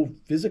 I'd go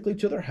physically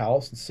to their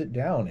house and sit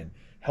down and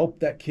help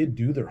that kid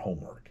do their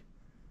homework.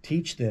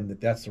 Teach them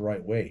that that's the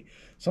right way.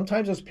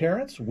 Sometimes as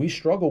parents, we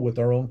struggle with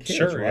our own kids,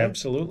 Sure, right?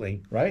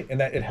 absolutely. Right? And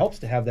that it helps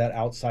to have that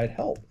outside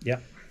help. Yeah.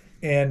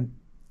 And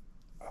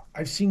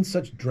I've seen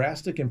such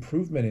drastic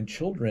improvement in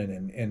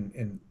children,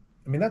 and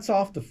I mean that's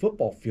off the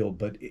football field,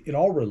 but it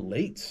all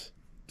relates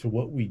to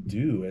what we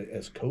do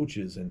as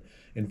coaches and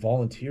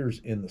volunteers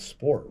in the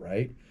sport,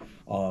 right?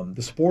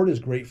 The sport is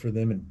great for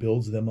them and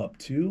builds them up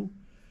too,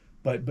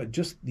 but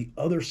just the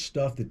other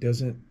stuff that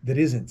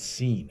isn't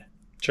seen,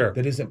 Sure.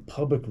 that isn't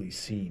publicly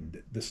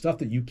seen, the stuff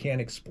that you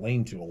can't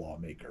explain to a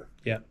lawmaker.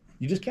 Yeah.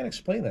 You just can't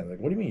explain that. Like,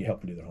 what do you mean you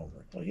help them do their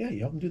homework? Well, yeah, you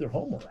help them do their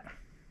homework.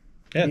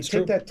 Yeah, You it's take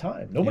true. that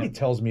time. Nobody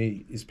tells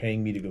me is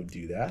paying me to go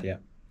do that. Yeah.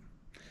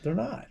 They're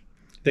not.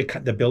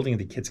 The building of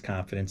the kids'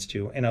 confidence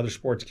too, and other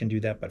sports can do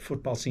that, but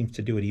football seems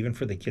to do it even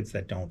for the kids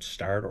that don't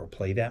start or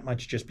play that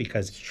much, just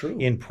because It's true.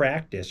 in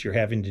practice you're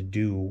having to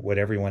do what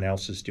everyone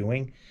else is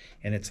doing,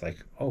 and it's like,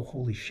 oh,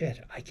 holy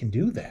shit, I can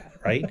do that,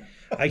 right?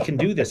 I can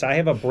do this. I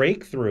have a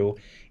breakthrough,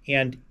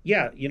 and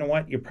yeah, you know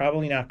what? You're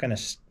probably not going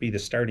to be the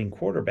starting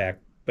quarterback,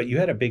 but you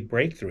had a big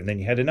breakthrough, and then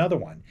you had another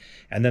one,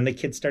 and then the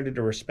kids started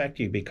to respect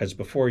you because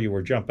before you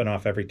were jumping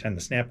off every time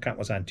the snap count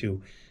was on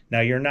two. Now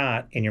you're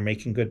not, and you're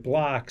making good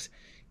blocks.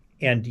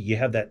 And you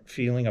have that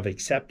feeling of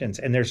acceptance.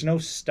 And there's no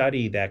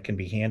study that can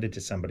be handed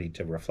to somebody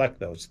to reflect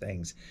those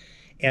things.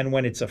 And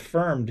when it's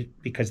affirmed,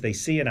 because they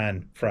see it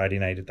on Friday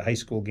night at the high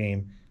school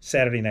game,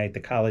 Saturday night at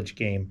the college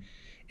game,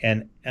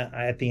 and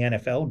at the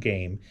NFL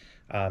game,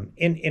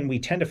 and we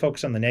tend to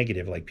focus on the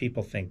negative. Like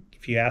people think,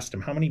 if you ask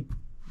them how many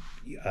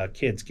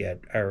kids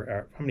get,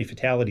 or how many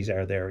fatalities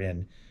are there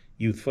in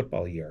youth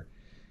football year,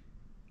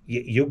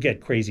 you'll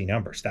get crazy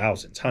numbers,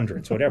 thousands,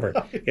 hundreds, whatever.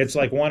 It's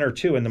like one or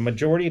two. And the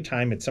majority of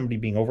time, it's somebody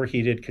being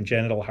overheated,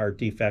 congenital heart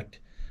defect,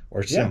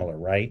 or similar,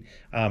 right?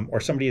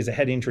 Or somebody has a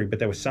head injury, but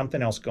there was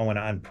something else going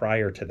on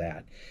prior to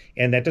that.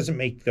 And that doesn't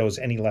make those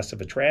any less of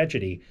a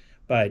tragedy.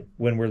 But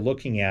when we're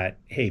looking at,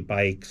 hey,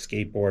 bikes,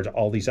 skateboards,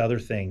 all these other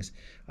things,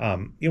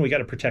 we got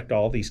to protect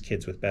all these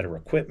kids with better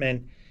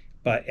equipment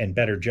and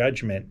better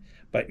judgment.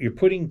 But you're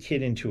putting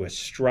kid into a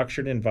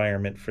structured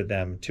environment for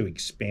them to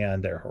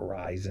expand their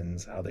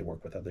horizons, how they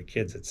work with other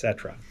kids,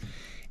 etc.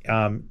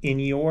 In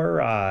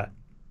your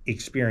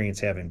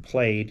experience having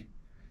played,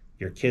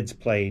 your kids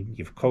played,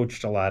 you've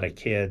coached a lot of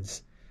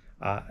kids,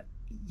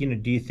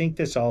 do you think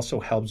this also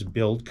helps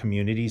build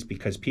communities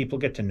because people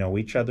get to know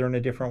each other in a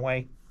different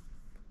way?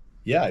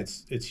 Yeah,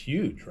 it's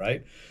huge,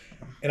 right?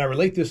 And I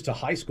relate this to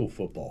high school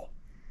football.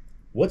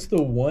 What's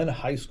the one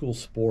high school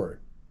sport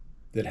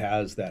that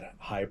has that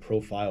high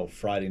profile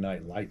Friday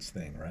night lights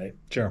thing, right?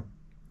 Sure.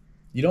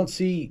 You don't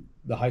see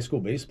the high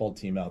school baseball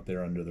team out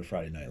there under the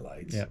Friday night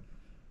lights. Yeah.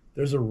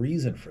 There's a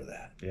reason for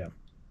that. Yeah.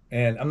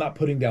 And I'm not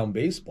putting down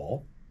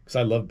baseball because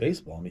I love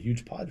baseball. I'm a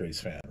huge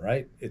Padres fan,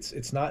 right?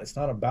 It's not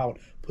about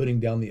putting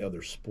down the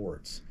other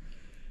sports.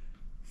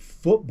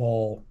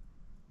 Football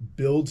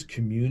builds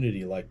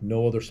community like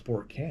no other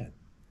sport can.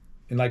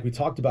 And like we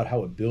talked about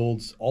how it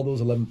builds, all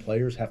those 11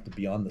 players have to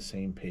be on the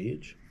same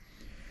page.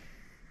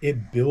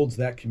 It builds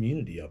that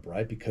community up,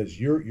 right? Because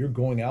you're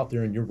going out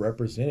there and you're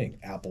representing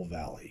Apple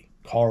Valley,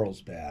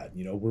 Carlsbad,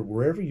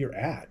 wherever you're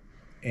at.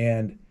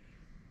 And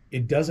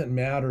it doesn't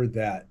matter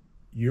that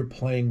you're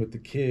playing with the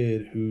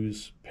kid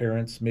whose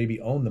parents maybe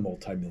own the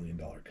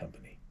multi-million-dollar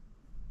company,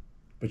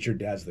 but your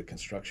dad's the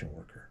construction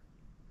worker.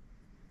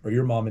 Or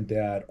your mom and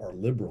dad are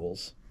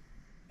liberals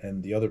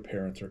and the other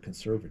parents are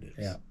conservatives.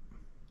 Yeah.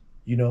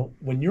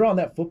 When you're on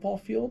that football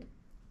field,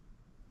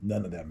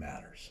 none of that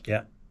matters.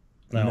 Yeah.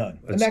 No, none.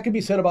 And that can be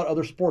said about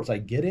other sports. I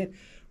get it.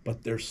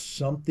 But there's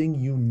something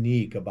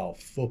unique about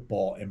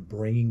football and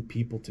bringing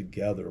people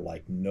together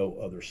like no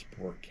other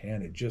sport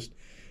can.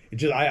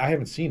 I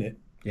haven't seen it.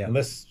 Yeah.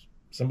 Unless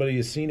somebody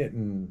has seen it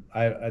and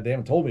they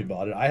haven't told me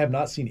about it. I have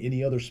not seen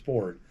any other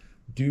sport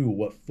do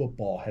what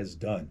football has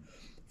done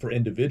for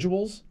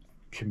individuals,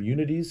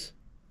 communities,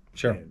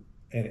 sure,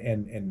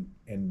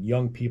 and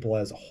young people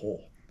as a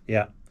whole.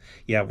 Yeah.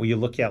 Yeah. Well, you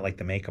look at like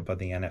the makeup of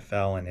the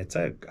NFL and it's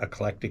a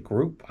eclectic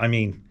group. I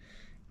mean,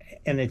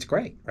 and it's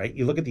great, right?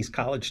 You look at these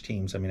college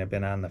teams. I mean, I've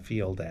been on the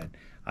field at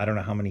I don't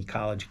know how many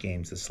college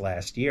games this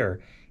last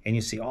year, and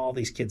you see all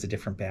these kids of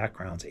different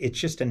backgrounds. It's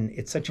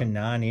such a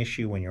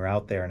non-issue when you're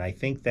out there. And I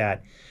think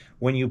that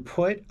when you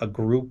put a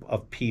group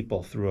of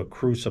people through a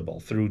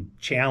crucible, through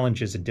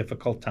challenges and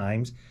difficult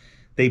times,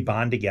 they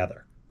bond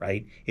together,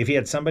 right? If you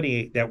had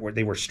somebody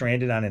they were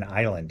stranded on an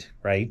island,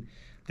 right?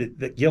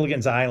 The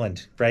Gilligan's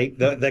Island, right?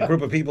 That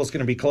group of people is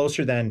going to be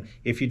closer than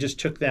if you just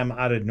took them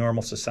out of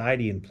normal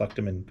society and plucked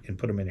them and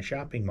put them in a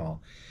shopping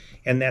mall.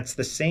 And that's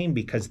the same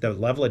because the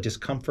level of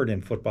discomfort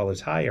in football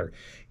is higher.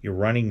 You're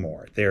running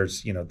more.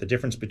 There's, the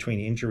difference between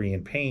injury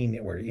and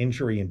pain, where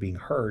injury and being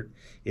hurt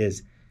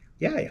is,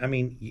 yeah, I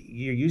mean,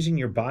 you're using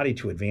your body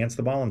to advance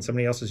the ball and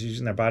somebody else is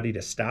using their body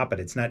to stop it.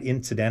 It's not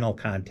incidental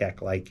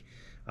contact like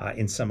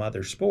in some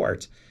other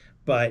sports.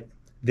 But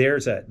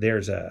there's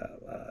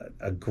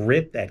a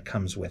grit that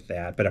comes with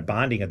that, but a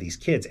bonding of these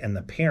kids and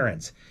the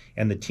parents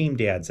and the team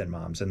dads and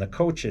moms and the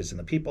coaches and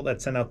the people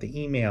that send out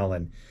the email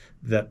and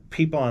the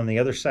people on the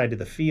other side of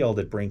the field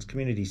that brings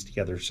communities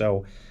together.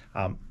 So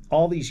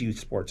all these youth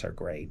sports are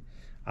great.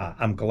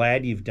 I'm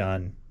glad you've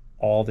done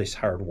all this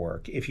hard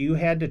work. If you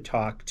had to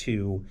talk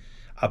to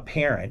a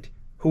parent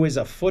who is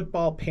a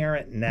football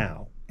parent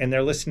now, and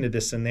they're listening to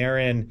this and they're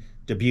in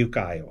Dubuque,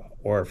 Iowa,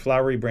 or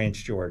Flowery Branch,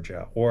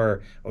 Georgia,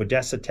 or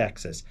Odessa,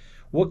 Texas,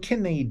 what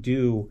can they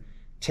do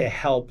to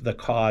help the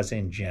cause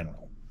in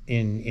general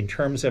in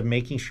terms of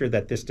making sure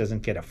that this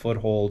doesn't get a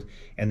foothold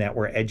and that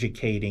we're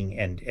educating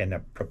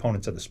and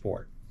proponents of the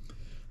sport?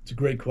 It's a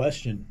great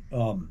question.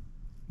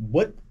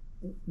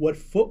 What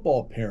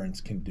football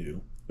parents can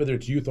do, whether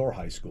it's youth or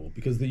high school,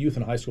 because the youth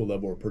and high school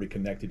level are pretty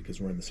connected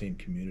because we're in the same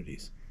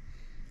communities.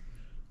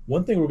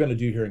 One thing we're going to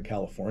do here in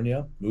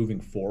California moving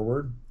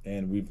forward,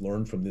 and we've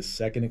learned from this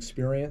second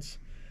experience,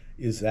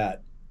 is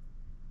that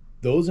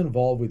those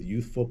involved with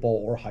youth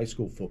football or high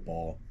school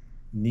football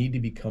need to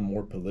become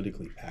more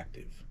politically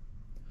active.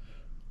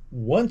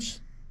 Once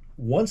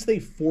they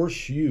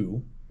force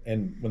you,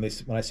 and when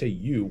I say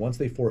you, once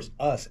they force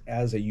us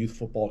as a youth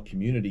football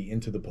community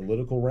into the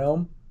political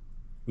realm,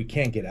 we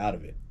can't get out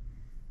of it.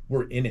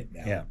 We're in it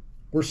now. Yeah.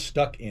 We're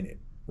stuck in it,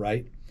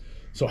 right?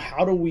 So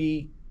how do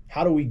we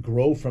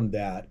grow from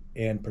that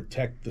and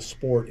protect the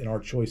sport and our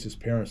choice as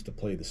parents to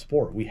play the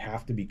sport? We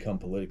have to become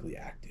politically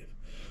active.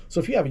 So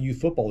if you have a youth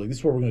football league, this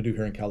is what we're going to do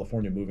here in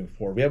California moving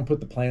forward. We haven't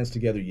put the plans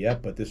together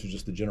yet, but this is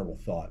just the general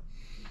thought.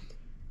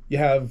 You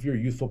have your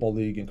youth football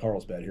league in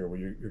Carlsbad here, where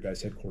your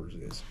guys' headquarters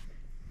is.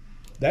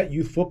 That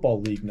youth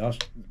football league now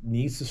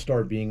needs to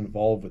start being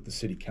involved with the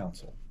city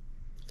council.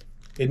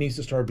 It needs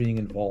to start being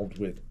involved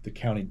with the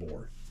county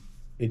board.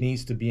 It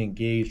needs to be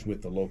engaged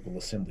with the local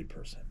assembly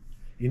person.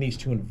 It needs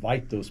to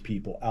invite those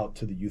people out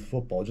to the youth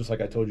football, just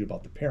like I told you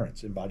about the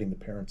parents, inviting the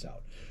parents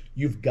out.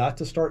 You've got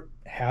to start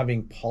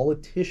having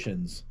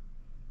politicians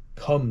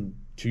come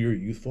to your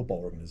youth football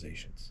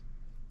organizations.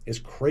 As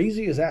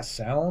crazy as that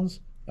sounds,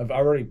 I've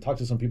already talked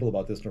to some people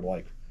about this, and they're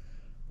like,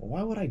 well,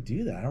 why would I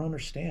do that? I don't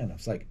understand. I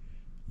was like,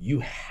 you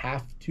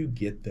have to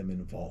get them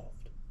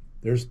involved.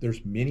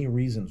 There's many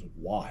reasons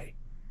why.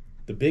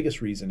 The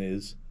biggest reason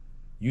is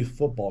youth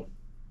football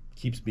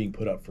keeps being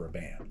put up for a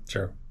ban.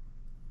 Sure.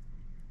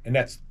 And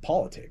that's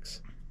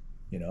politics.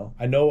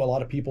 I know a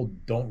lot of people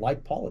don't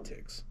like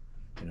politics.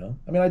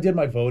 I mean, I did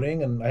my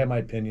voting and I have my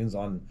opinions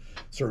on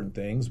certain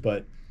things,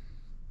 but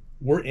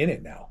we're in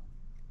it now.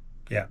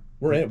 Yeah.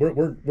 We're in it.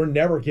 We're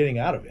never getting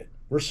out of it.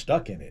 We're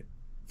stuck in it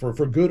for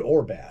good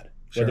or bad.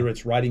 Sure. Whether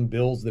it's writing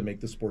bills that make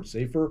the sport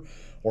safer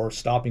or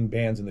stopping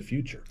bans in the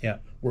future. Yeah.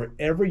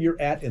 Wherever you're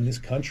at in this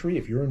country,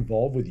 if you're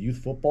involved with youth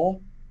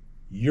football,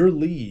 your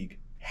league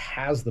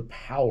has the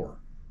power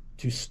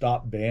to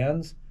stop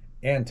bans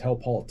and tell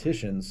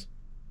politicians,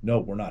 no,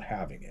 we're not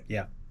having it.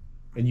 Yeah.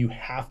 And you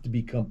have to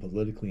become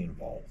politically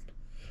involved.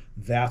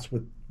 That's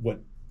what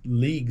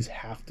leagues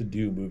have to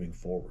do moving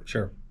forward.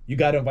 Sure. You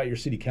got to invite your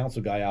city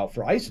council guy out.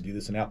 I used to do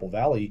this in Apple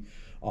Valley,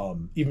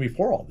 even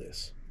before all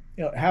this.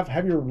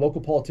 Have your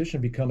local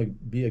politician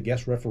be a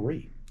guest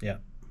referee. Yeah.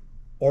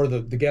 Or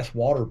the guest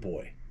water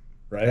boy,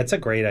 right? That's a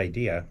great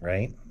idea,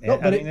 right? No,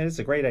 but it is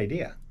a great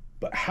idea.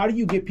 But how do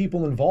you get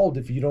people involved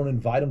if you don't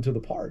invite them to the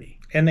party?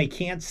 And they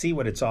can't see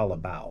what it's all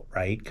about,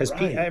 right? Because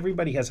Right.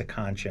 everybody has a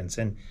conscience.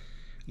 And,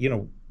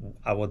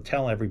 I will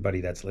tell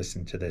everybody that's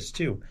listening to this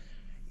too,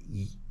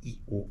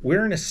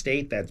 we're in a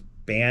state that's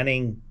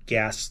banning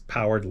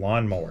gas-powered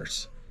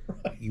lawnmowers.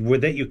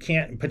 With that, you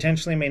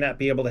potentially may not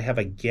be able to have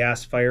a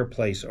gas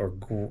fireplace or,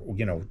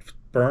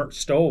 burnt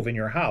stove in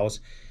your house.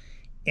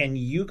 And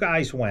you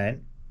guys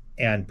went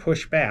and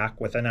pushed back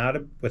without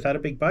a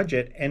big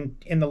budget. And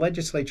in the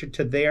legislature,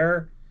 to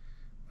their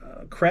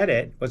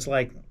credit, was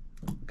like,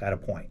 got a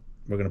point.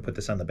 We're going to put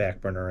this on the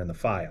back burner in the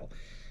file.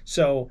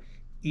 So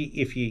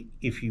if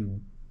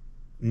you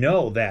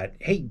know that,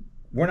 hey,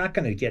 we're not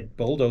going to get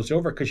bulldozed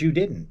over because you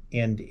didn't.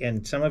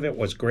 And some of it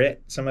was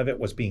grit. Some of it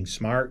was being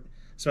smart.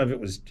 Some of it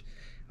was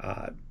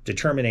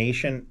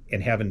determination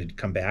and having to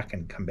come back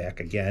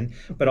again,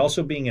 but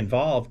also being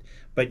involved.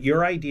 But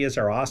your ideas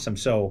are awesome.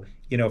 So,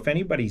 if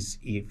anybody's,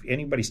 the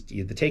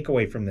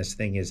takeaway from this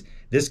thing is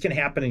this can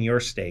happen in your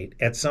state.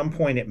 At some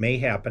point, it may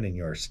happen in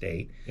your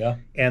state. Yeah.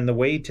 And the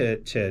way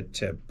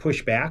to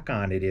push back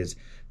on it is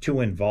to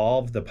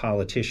involve the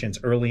politicians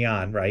early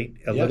on, right?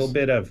 A little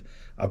bit of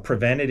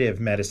preventative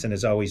medicine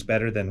is always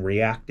better than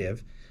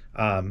reactive.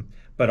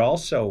 But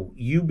also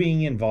you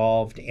being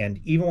involved, and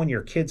even when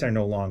your kids are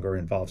no longer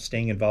involved,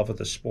 staying involved with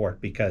the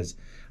sport, because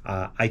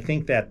I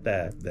think that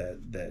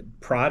the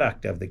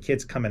product of the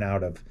kids coming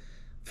out of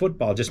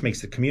football just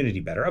makes the community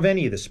better, of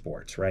any of the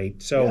sports,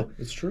 right? So yeah,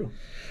 it's true.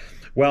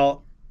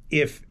 Well,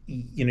 if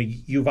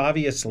you've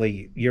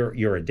obviously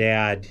you're a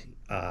dad,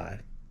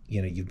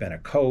 you've been a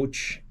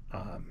coach,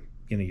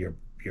 you're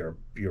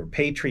a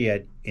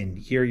patriot, and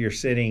here you're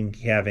sitting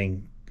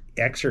having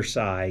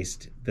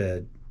exercised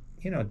the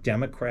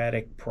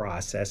democratic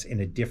process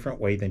in a different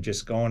way than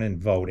just going and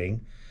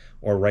voting.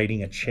 or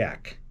writing a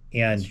check.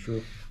 That's And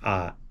true.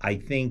 I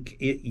think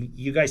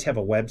you guys have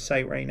a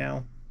website right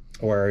now,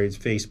 or is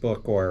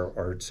Facebook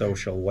or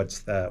social?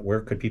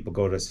 Where could people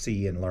go to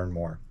see and learn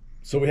more?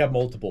 So we have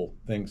multiple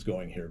things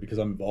going here because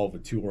I'm involved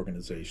with two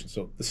organizations.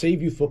 So the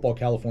Save Youth Football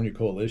California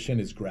Coalition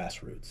is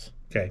grassroots.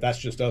 Okay. That's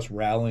just us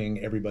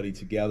rallying everybody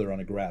together on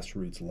a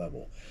grassroots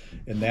level.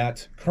 And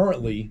that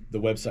currently the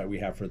website we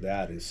have for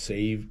that is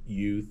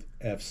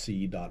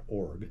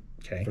saveyouthfc.org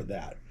Okay. for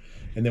that.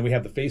 And then we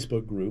have the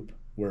Facebook group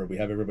where we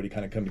have everybody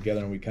kind of come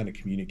together and we kind of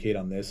communicate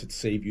on this. It's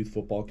Save Youth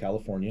Football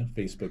California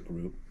Facebook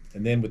group.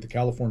 And then with the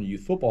California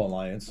Youth Football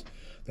Alliance,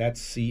 that's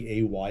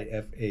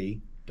CAYFA.org.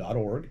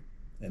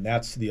 And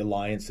that's the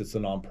alliance. It's a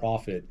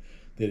nonprofit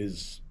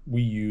that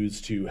we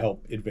use to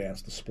help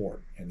advance the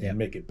sport and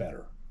make it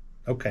better.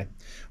 Okay.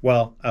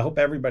 Well, I hope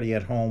everybody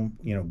at home,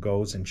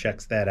 goes and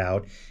checks that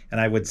out. And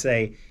I would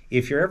say,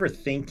 if you're ever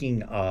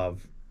thinking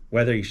of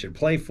whether you should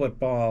play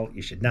football,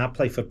 you should not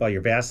play football,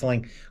 you're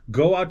vacillating,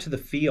 go out to the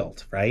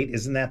field, right?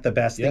 Isn't that the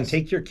best thing?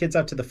 Take your kids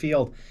out to the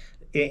field.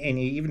 And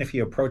even if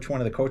you approach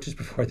one of the coaches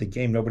before the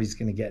game, nobody's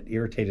going to get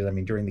irritated. I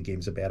mean, during the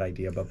game's a bad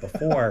idea, but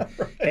before,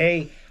 right.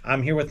 Hey,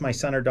 I'm here with my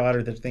son or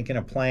daughter that's thinking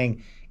of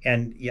playing.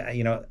 And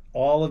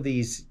all of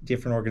these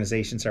different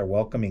organizations are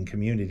welcoming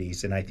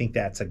communities, and I think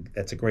that's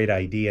a great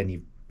idea. And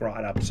you've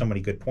brought up so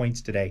many good points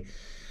today.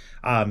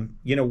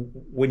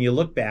 When you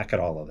look back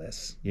at all of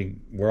this,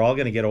 we're all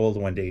going to get old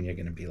one day, and you're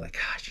going to be like,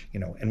 gosh,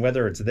 and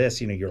whether it's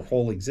this, your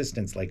whole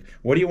existence, like,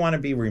 what do you want to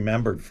be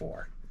remembered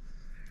for?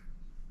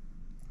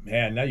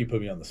 Man, now you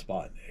put me on the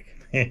spot,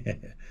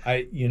 Nick.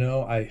 I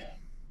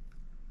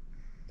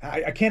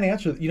can't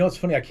answer. It's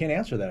funny. I can't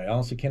answer that. I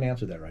honestly can't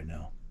answer that right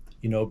now.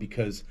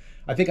 Because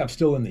I think I'm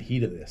still in the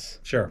heat of this.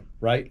 Sure.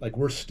 Right? Like,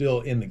 we're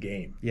still in the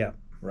game. Yeah.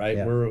 Right?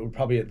 Yeah. We're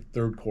probably at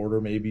third quarter,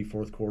 maybe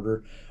fourth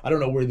quarter. I don't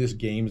know where this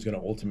game is going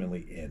to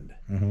ultimately end.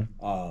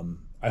 Mm-hmm.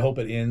 I hope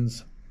it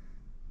ends.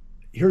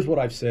 Here's what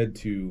I've said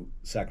to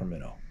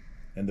Sacramento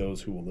and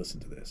those who will listen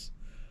to this.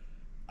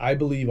 I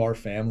believe our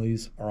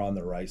families are on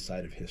the right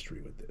side of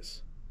history with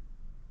this.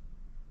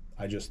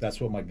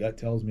 That's what my gut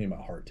tells me and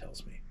my heart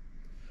tells me.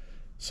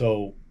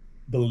 So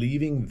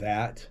believing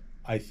that,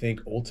 I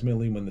think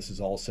ultimately when this is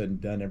all said and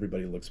done,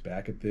 everybody looks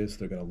back at this,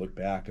 they're going to look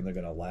back and they're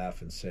going to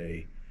laugh and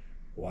say,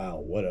 wow,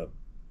 what a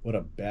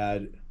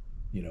bad,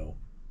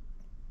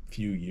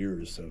 few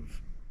years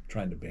of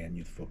trying to ban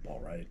youth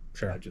football, right?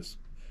 Sure. And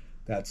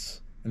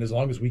as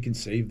long as we can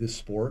save this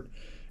sport,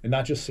 and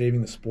not just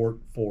saving the sport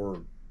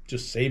for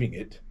just saving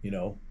it,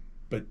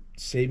 but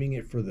saving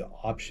it for the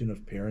option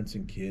of parents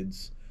and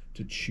kids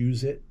to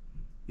choose it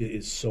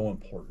is so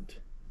important.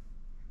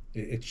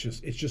 It's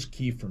just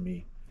key for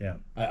me. Yeah.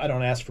 I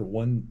don't ask for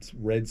one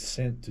red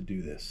cent to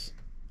do this.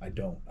 I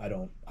don't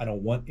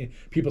want it.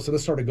 People say,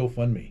 let's start a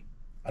GoFundMe.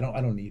 I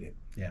don't need it.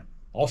 Yeah.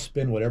 I'll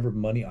spend whatever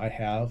money I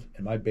have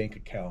in my bank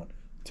account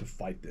to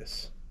fight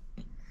this.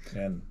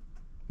 And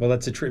well,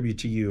 that's a tribute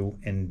to you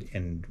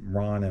and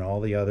Ron and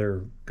all the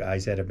other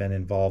guys that have been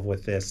involved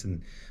with this,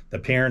 and the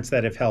parents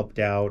that have helped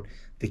out,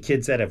 the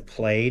kids that have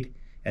played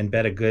and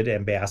been a good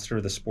ambassador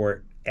of the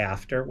sport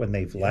after when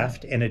they've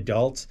left, and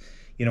adults.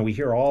 We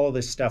hear all of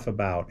this stuff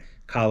about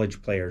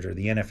college players or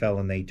the NFL,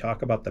 and they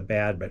talk about the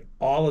bad, but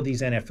all of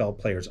these NFL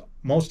players,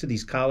 most of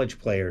these college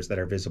players that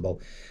are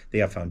visible, they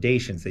have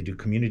foundations, they do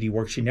community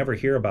work. You never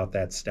hear about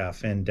that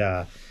stuff. And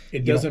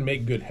it doesn't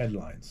make good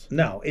headlines.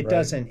 No, it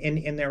doesn't.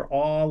 And they're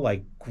all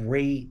like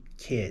great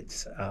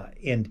kids.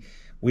 And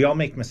we all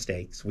make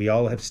mistakes. We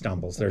all have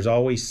stumbles. There's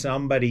always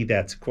somebody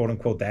that's quote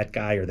unquote that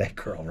guy or that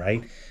girl,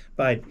 right?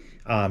 But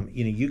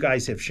you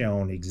guys have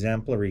shown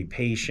exemplary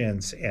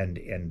patience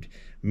and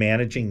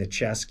managing the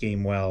chess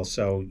game well.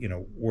 So,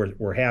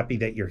 we're happy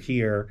that you're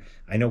here.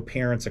 I know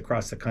parents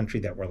across the country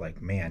that were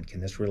like, man,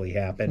 can this really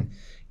happen?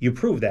 You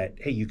prove that,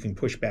 hey, you can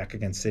push back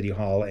against City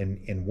Hall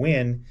and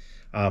win.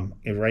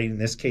 Right, in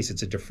this case,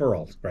 it's a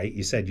deferral, right?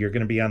 You said you're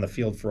going to be on the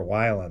field for a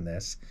while on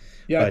this.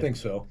 Yeah, I think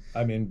so.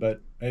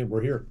 But hey,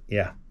 we're here.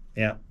 Yeah.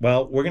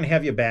 Well, we're going to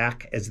have you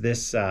back as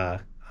this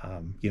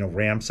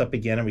ramps up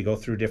again and we go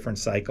through different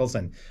cycles,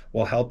 and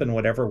we'll help in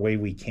whatever way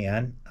we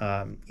can.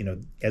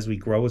 As we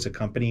grow as a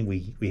company,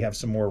 we have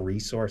some more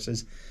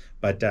resources,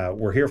 but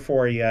we're here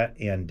for you,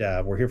 and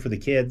we're here for the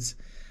kids,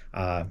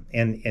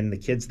 and the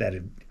kids that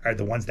are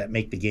the ones that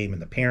make the game,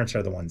 and the parents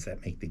are the ones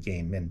that make the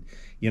game, and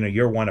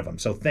you're one of them.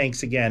 So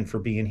thanks again for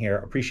being here.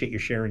 Appreciate you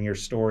sharing your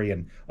story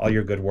and all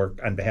your good work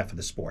on behalf of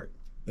the sport.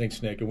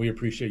 Thanks, Nick, and we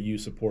appreciate you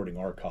supporting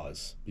our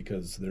cause,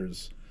 because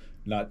there's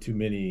not too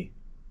many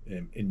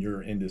in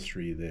your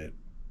industry that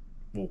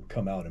will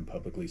come out and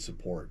publicly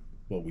support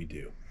what we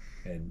do.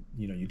 And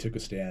you took a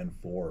stand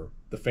for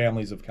the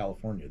families of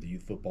California, the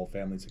youth football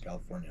families of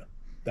California.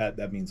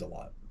 That means a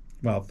lot.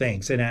 Well,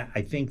 thanks. And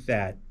I think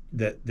that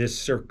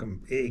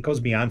it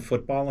goes beyond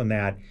football, in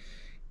that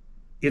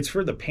it's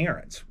for the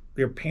parents.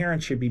 Your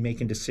parents should be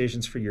making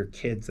decisions for your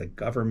kids that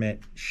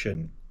government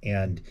shouldn't.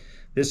 And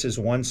this is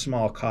one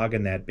small cog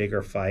in that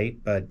bigger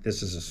fight, but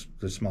this is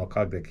a small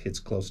cog that hits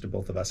close to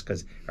both of us,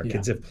 because our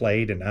kids have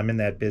played, and I'm in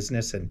that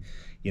business. And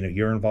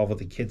you're involved with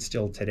the kids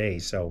still today.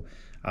 So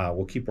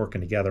we'll keep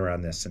working together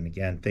on this. And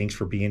again, thanks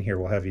for being here.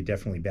 We'll have you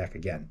definitely back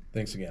again.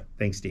 Thanks again.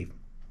 Thanks, Steve.